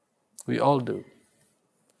 We all do.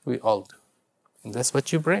 We all do. And that's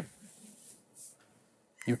what you bring.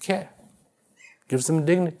 You care. Gives them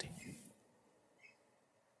dignity.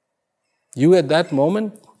 You at that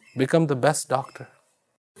moment become the best doctor.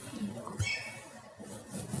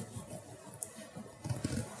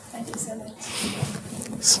 Thank you so much.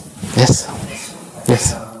 Yes.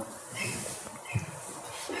 Yes.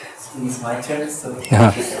 It's my turn, so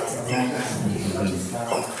Yeah.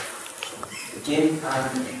 Again, I'm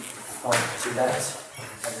from Tibet.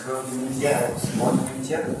 I grew up in India, I was born in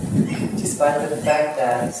India. Despite the fact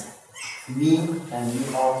that me and you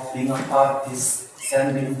all being a part of this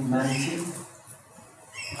 7 billion humanity,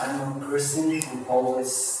 I'm a person who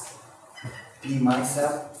always be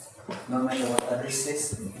myself, no matter what others say.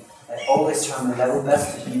 I always try my level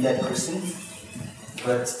best to be that person.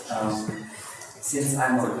 But since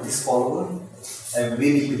I'm a Buddhist follower, I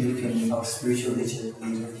really believe in our spiritual leader,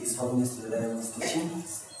 His Holiness the Dalai Lama's teaching.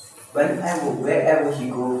 Wherever he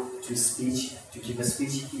go to give a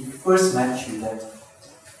speech, he first mentioned that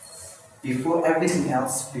before everything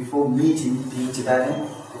else, before me being Tibetan,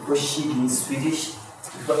 before she being Swedish,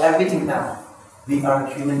 before everything else, we are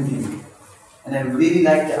human beings. And I really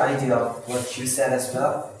like the idea of what you said as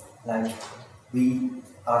well, like we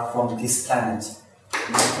are from this planet,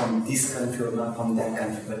 not from this country or not from that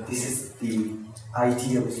country, but this is the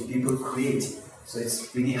idea which people create. So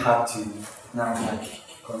it's really hard to now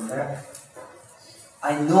compare.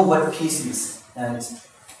 I know what peace is, and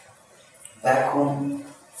back home,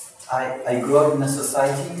 I grew up in a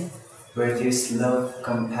society where there's love,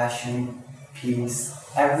 compassion, peace,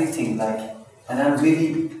 everything and I'm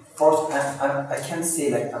really fortunate. I can't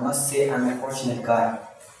say I must say I'm a fortunate guy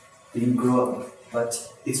being grew up, but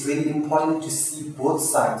it's really important to see both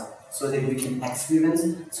sides so that you can experience,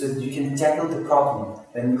 so that you can tackle the problem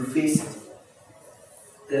when you face it.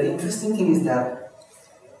 The interesting thing is that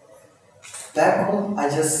back home I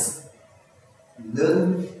just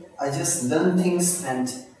learn things and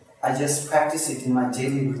I just practice it in my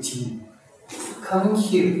daily routine. Coming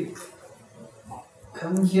here,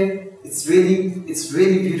 it's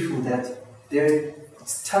really beautiful that there are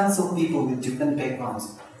tons of people with different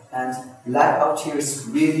backgrounds, and life out here is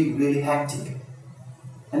really, really hectic.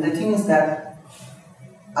 And the thing is that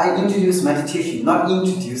I introduce meditation,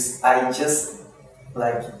 I just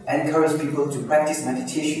encourage people to practice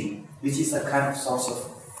meditation, which is a kind of source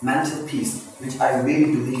of mental peace, which I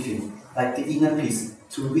really believe in, like the inner peace,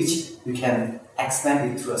 through which you can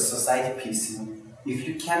expand it to a society peace. If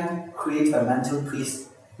you can create a mental peace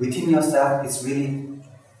within yourself, it's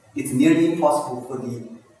nearly impossible for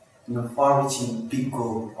the far-reaching big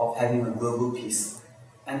goal of having a global peace.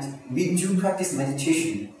 And we do practice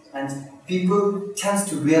meditation, and people tend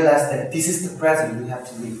to realize that this is the present you have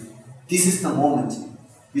to live. This is the moment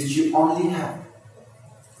which you only have.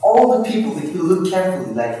 All the people, if you look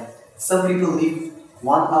carefully, some people live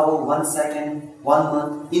 1 hour, 1 second, 1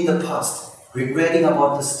 month in the past, regretting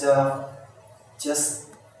about the stuff,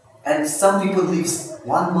 and some people live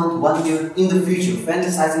 1 month, 1 year in the future,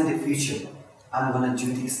 fantasizing the future. I'm gonna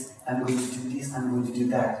do this, I'm going to do this, I'm going to do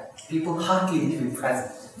that. People hardly live in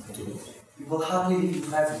present.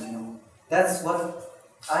 That's what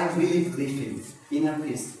I really believe in, inner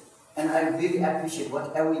peace. And I really appreciate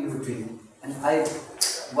whatever you're doing. And I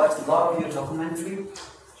watched a lot of your documentary,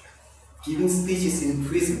 giving speeches in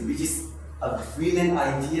prison, which is a brilliant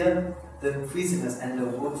idea. The prisoners and the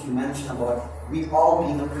word you mentioned about we all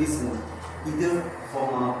being a prisoner, either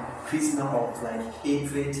from a prisoner of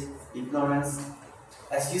hatred, ignorance.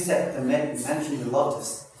 As you said, you mentioned the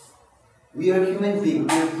lotus. We are human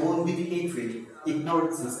beings, we are born with hatred,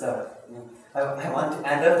 ignorance and stuff. I want to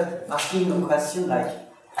end up asking a question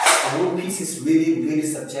word peace is really, really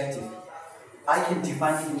subjective. I can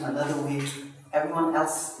define it in another way. Everyone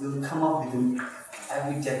else will come up with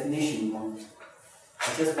every definition.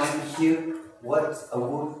 I just want to hear what a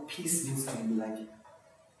word peace means to you.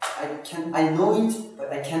 I know it,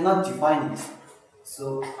 but I cannot define it.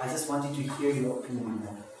 So I just wanted to hear your opinion on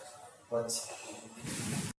that.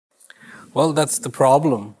 Well, that's the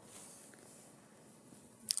problem.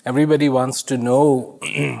 Everybody wants to know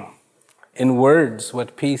in words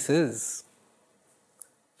what peace is.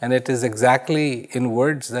 And it is exactly in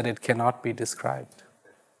words that it cannot be described.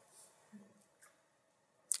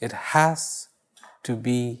 It has to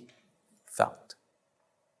be felt.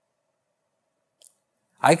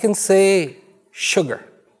 I can say sugar.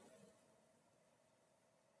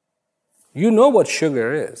 You know what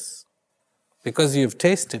sugar is because you've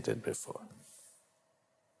tasted it before.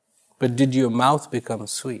 But did your mouth become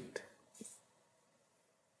sweet?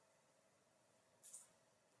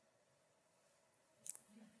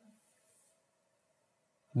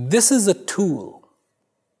 This is a tool.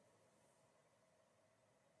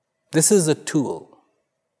 This is a tool.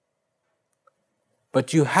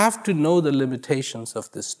 But you have to know the limitations of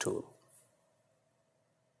this tool.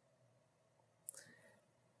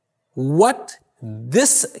 What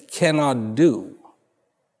this cannot do,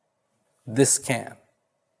 this can.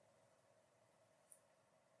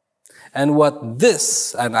 And what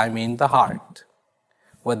this, and I mean the heart,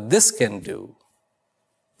 what this can do,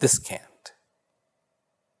 this can't.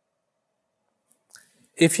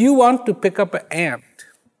 If you want to pick up an ant,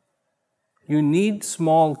 you need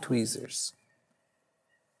small tweezers.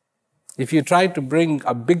 If you try to bring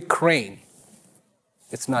a big crane,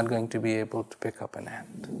 it's not going to be able to pick up an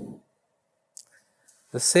ant.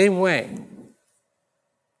 The same way,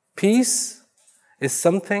 peace is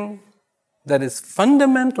something that is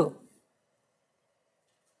fundamental.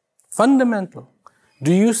 Fundamental.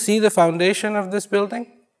 Do you see the foundation of this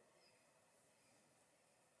building?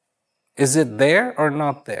 Is it there or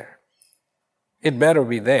not there? It better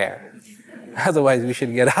be there. Otherwise, we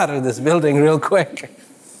should get out of this building real quick.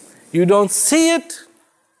 You don't see it,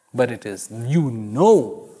 but it is. You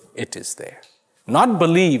know it is there. Not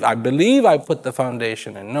believe. I believe I put the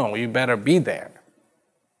foundation in. No, you better be there.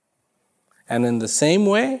 And in the same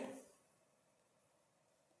way,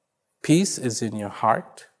 peace is in your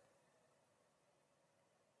heart.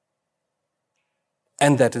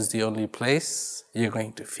 And that is the only place you're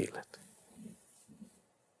going to feel it.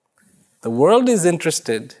 The world is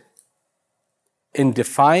interested in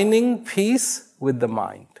defining peace with the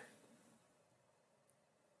mind.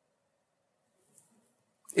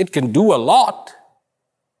 It can do a lot,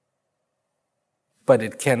 but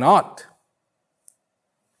it cannot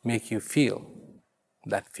make you feel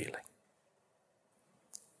that feeling.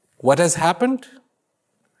 What has happened?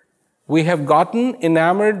 We have gotten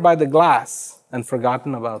enamored by the glass and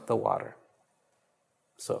forgotten about the water.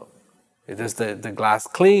 So, it is the glass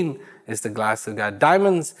clean? Is the glass that got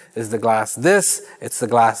diamonds? Is the glass this? It's the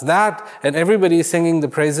glass that? And everybody is singing the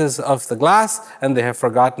praises of the glass, and they have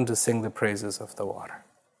forgotten to sing the praises of the water.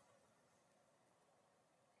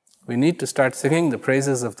 We need to start singing the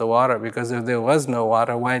praises of the water, because if there was no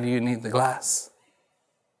water, why do you need the glass?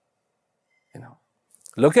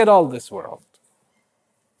 Look at all this world.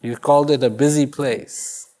 You called it a busy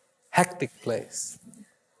place, hectic place.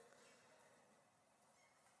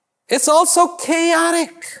 It's also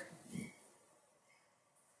chaotic.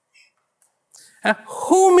 And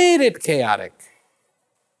who made it chaotic?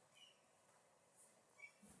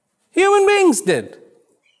 Human beings did.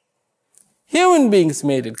 Human beings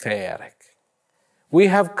made it chaotic. We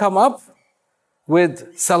have come up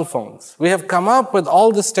with cell phones. We have come up with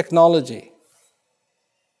all this technology.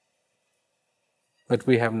 But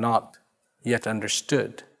we have not yet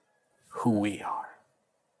understood who we are.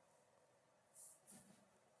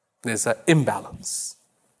 There's an imbalance.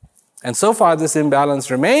 And so far this imbalance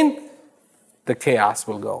remains, the chaos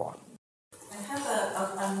will go on. I have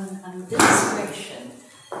a demonstration.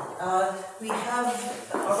 We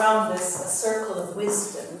have around us a circle of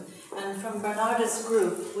wisdom. And from Bernarda's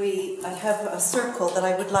group, I have a circle that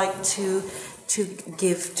I would like to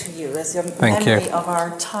give to you as a memory of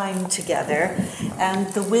our time together and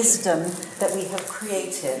the wisdom that we have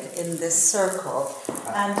created in this circle.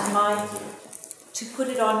 And to put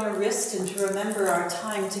it on your wrist and to remember our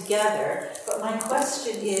time together. But my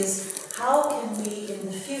question is, how can we in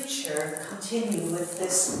the future continue with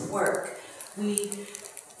this work?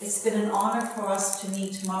 It's been an honor for us to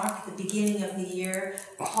meet Mark at the beginning of the year.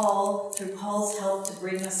 Paul, through Paul's help, to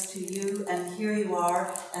bring us to you, and here you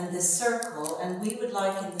are, and this circle, and we would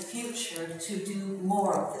like in the future to do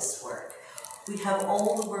more of this work. We have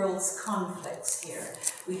all the world's conflicts here.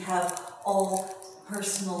 We have all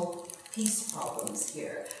personal peace problems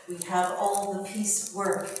here. We have all the peace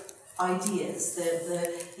work ideas,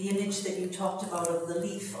 the image that you talked about of the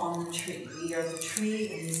leaf on the tree. We are the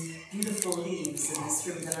tree and these beautiful leaves in this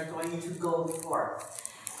room that are going to go forth.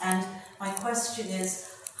 And my question is,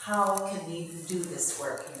 how can we do this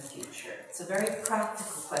work in the future? It's a very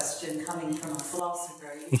practical question coming from a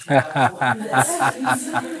philosopher. I'm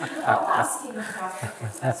asking the practical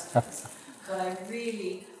questions, but I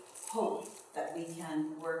really hope that we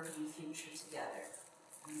can work in the future together.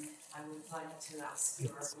 And I would like to ask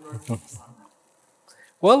your views on that.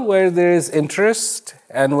 Well, where there is interest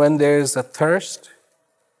and when there is a thirst,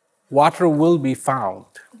 water will be found.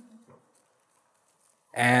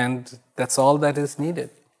 And that's all that is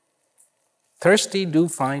needed. Thirsty do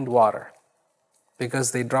find water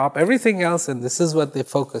because they drop everything else and this is what they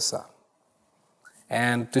focus on.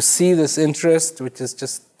 And to see this interest, which is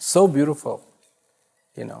just so beautiful,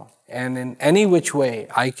 and in any which way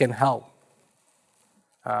I can help,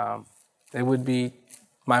 it would be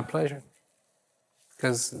my pleasure.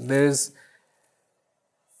 Because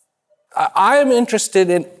I am interested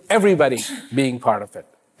in everybody being part of it.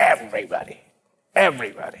 Everybody.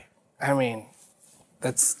 I mean,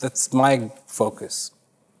 that's my focus.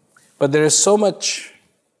 But there is so much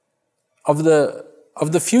of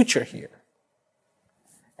the future here.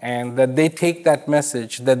 And that they take that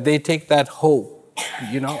message, that they take that hope,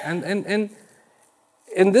 and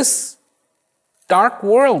in this dark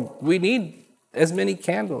world, we need as many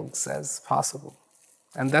candles as possible.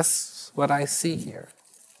 And that's what I see here.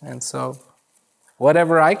 And so,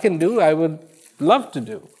 whatever I can do, I would love to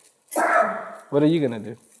do. What are you going to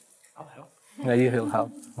do? I'll help. Yeah, you'll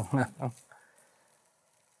help.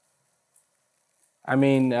 I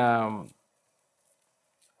mean,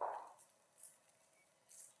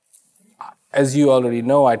 as you already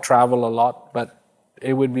know, I travel a lot, but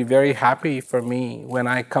it would be very happy for me when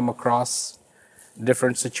I come across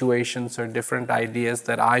different situations or different ideas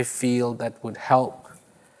that I feel that would help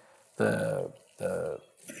the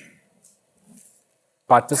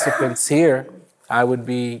participants here. I would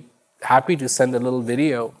be happy to send a little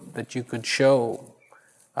video that you could show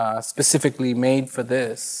specifically made for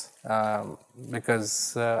this,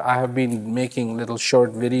 because I have been making little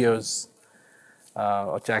short videos,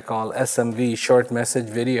 which I call SMV, short message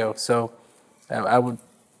video. So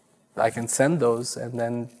I can send those, and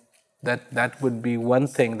then that would be one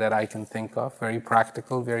thing that I can think of, very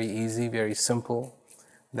practical, very easy, very simple,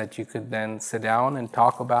 that you could then sit down and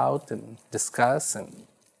talk about and discuss, and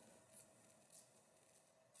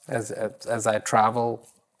as I travel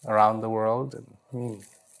around the world.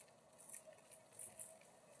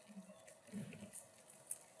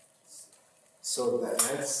 So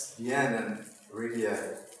that's the end, and really a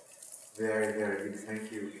very, very big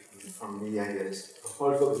thank you from me, I guess,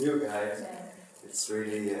 for all of you guys. It's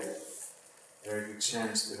really a very good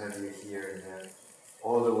chance to have you here, and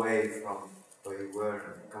all the way from where you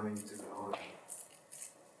were coming to the home.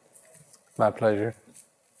 My pleasure.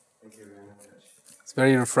 Thank you very much. It's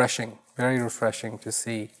very refreshing to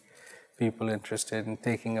see people interested in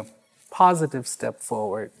taking a positive step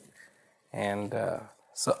forward. And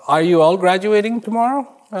so are you all graduating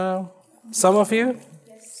tomorrow? Some of you?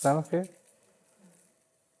 Yes. Some of you?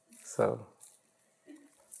 So,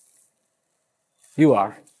 you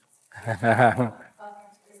are.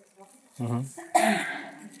 Mm-hmm.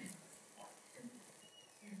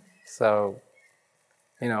 So,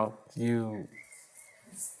 you...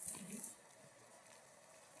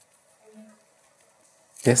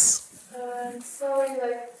 Yes? Sorry,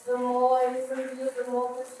 the more I listen to you, the more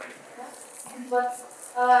questions. But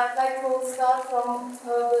I'd like to start from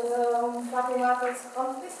the Fatimata's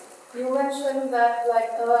conflict. You mentioned that,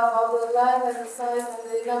 about the land and the size and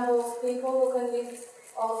the number of people who can live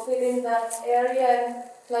or fit in that area,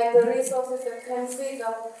 and the resources that can feed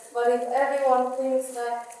them. But if everyone thinks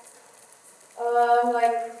that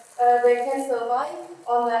they can survive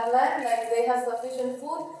on that land, they have sufficient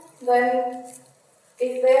food, then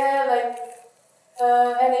is there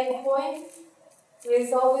any point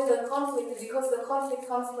resolving the conflict, because the conflict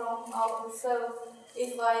comes from ourselves,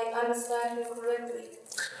 if I understand you correctly?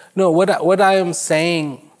 No, what I am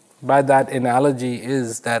saying by that analogy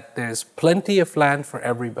is that there's plenty of land for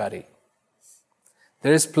everybody.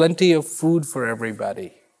 There is plenty of food for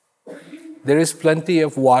everybody. There is plenty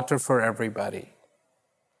of water for everybody.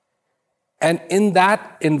 And in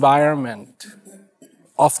that environment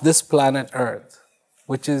of this planet Earth,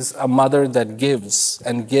 which is a mother that gives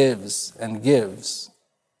and gives and gives,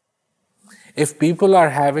 if people are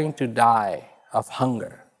having to die of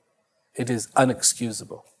hunger, it is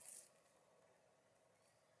unexcusable.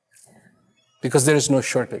 Because there is no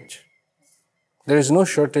shortage. There is no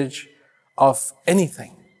shortage of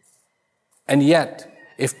anything. And yet,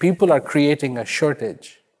 if people are creating a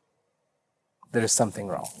shortage, there is something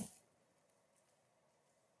wrong.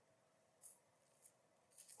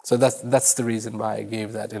 So that's the reason why I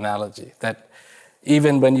gave that analogy, that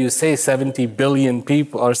even when you say 70 billion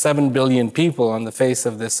people or 7 billion people on the face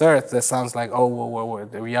of this earth, that sounds like, oh,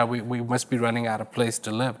 whoa, yeah, we must be running out of place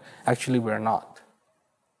to live. Actually, we're not.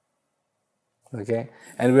 Okay?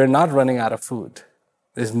 And we're not running out of food.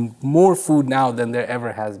 There's more food now than there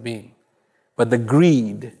ever has been. But the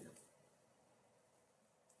greed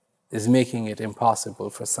is making it impossible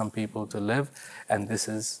for some people to live, and this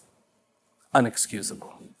is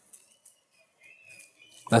unexcusable.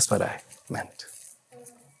 That's what I meant.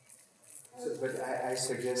 But I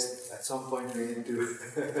suggest at some point we need to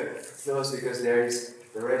close because there is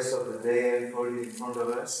the rest of the day unfolding in front of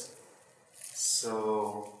us.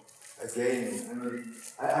 So again,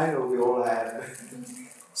 I know we all have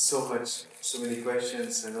so many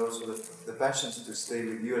questions and also the passion to stay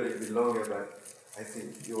with you a little bit longer, but I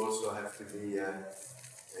think you also have to be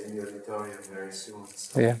in the auditorium very soon.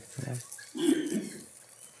 So. Yeah.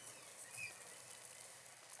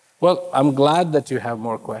 Well, I'm glad that you have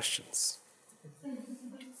more questions.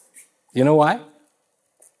 You know why?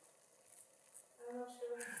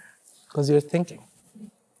 Because you're thinking.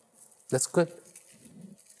 That's good.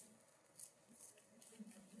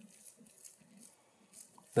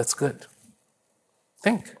 That's good.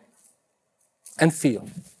 Think and feel.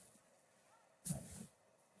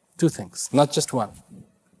 Two things, not just one.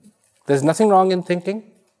 There's nothing wrong in thinking,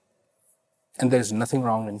 and there's nothing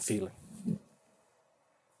wrong in feeling.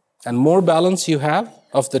 And more balance you have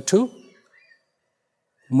of the two,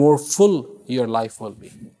 more full your life will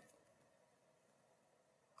be.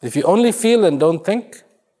 If you only feel and don't think,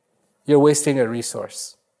 you're wasting a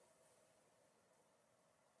resource.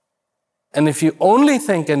 And if you only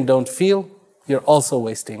think and don't feel, you're also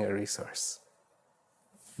wasting a resource.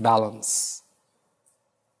 Balance.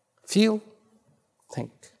 Feel,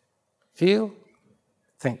 think. Feel,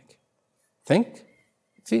 think. Think,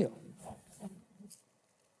 feel.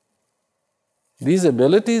 These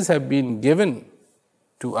abilities have been given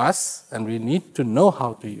to us, and we need to know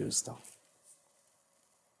how to use them.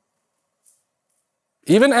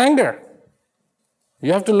 Even anger.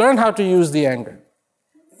 You have to learn how to use the anger.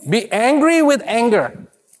 Be angry with anger.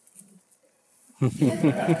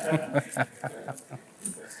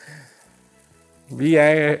 Be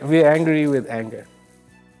angry with anger.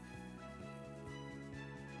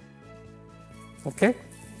 Okay?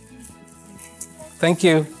 Thank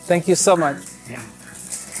you. Thank you so much. Yeah.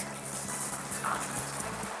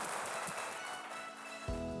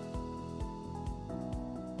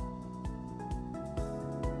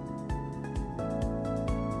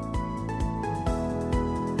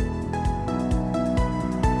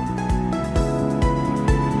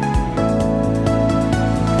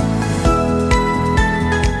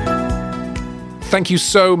 Thank you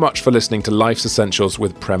so much for listening to Life's Essentials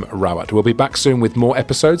with Prem Rawat. We'll be back soon with more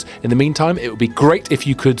episodes. In the meantime, it would be great if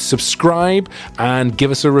you could subscribe and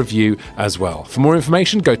give us a review as well. For more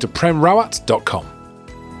information, go to premrawat.com.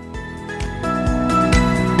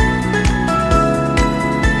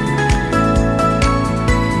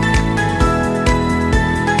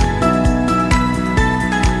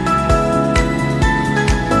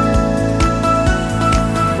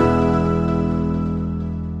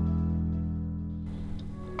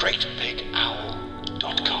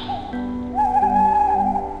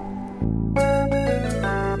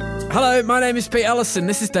 Hello, my name is Pete Ellison.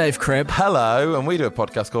 This is Dave Cribb. Hello, and we do a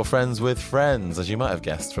podcast called Friends with Friends, as you might have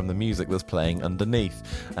guessed from the music that's playing underneath,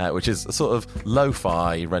 which is a sort of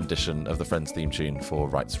lo-fi rendition of the Friends theme tune for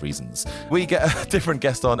rights reasons. We get a different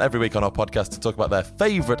guest on every week on our podcast to talk about their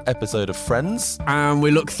favourite episode of Friends. And we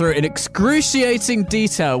look through it in excruciating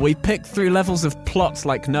detail. We pick through levels of plots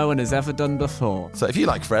like no one has ever done before. So if you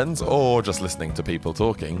like Friends, or just listening to people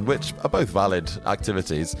talking, which are both valid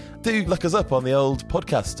activities, do look us up on the old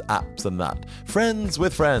podcast apps and that. Friends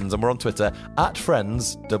with Friends, and we're on Twitter at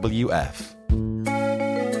FriendsWF.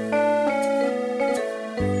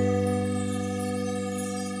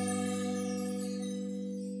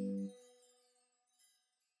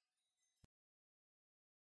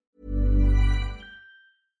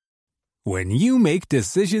 When you make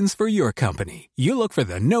decisions for your company, you look for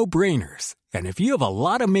the no-brainers. And if you have a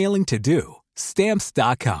lot of mailing to do,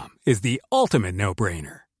 Stamps.com is the ultimate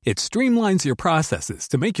no-brainer. It streamlines your processes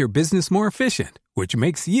to make your business more efficient, which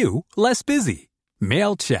makes you less busy.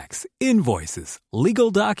 Mail checks, invoices, legal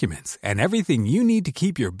documents, and everything you need to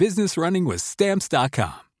keep your business running with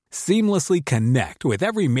Stamps.com. Seamlessly connect with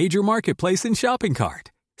every major marketplace and shopping cart.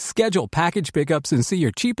 Schedule package pickups and see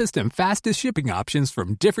your cheapest and fastest shipping options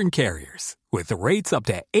from different carriers, with rates up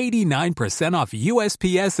to 89% off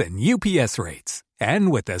USPS and UPS rates. And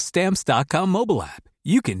with the Stamps.com mobile app,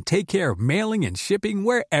 you can take care of mailing and shipping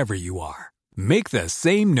wherever you are. Make the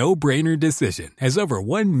same no-brainer decision as over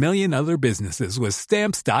 1 million other businesses with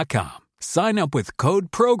Stamps.com. Sign up with code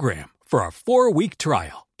PROGRAM for a 4-week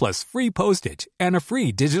trial, plus free postage and a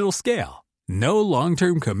free digital scale. No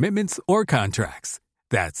long-term commitments or contracts.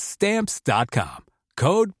 That's Stamps.com.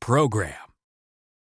 Code PROGRAM.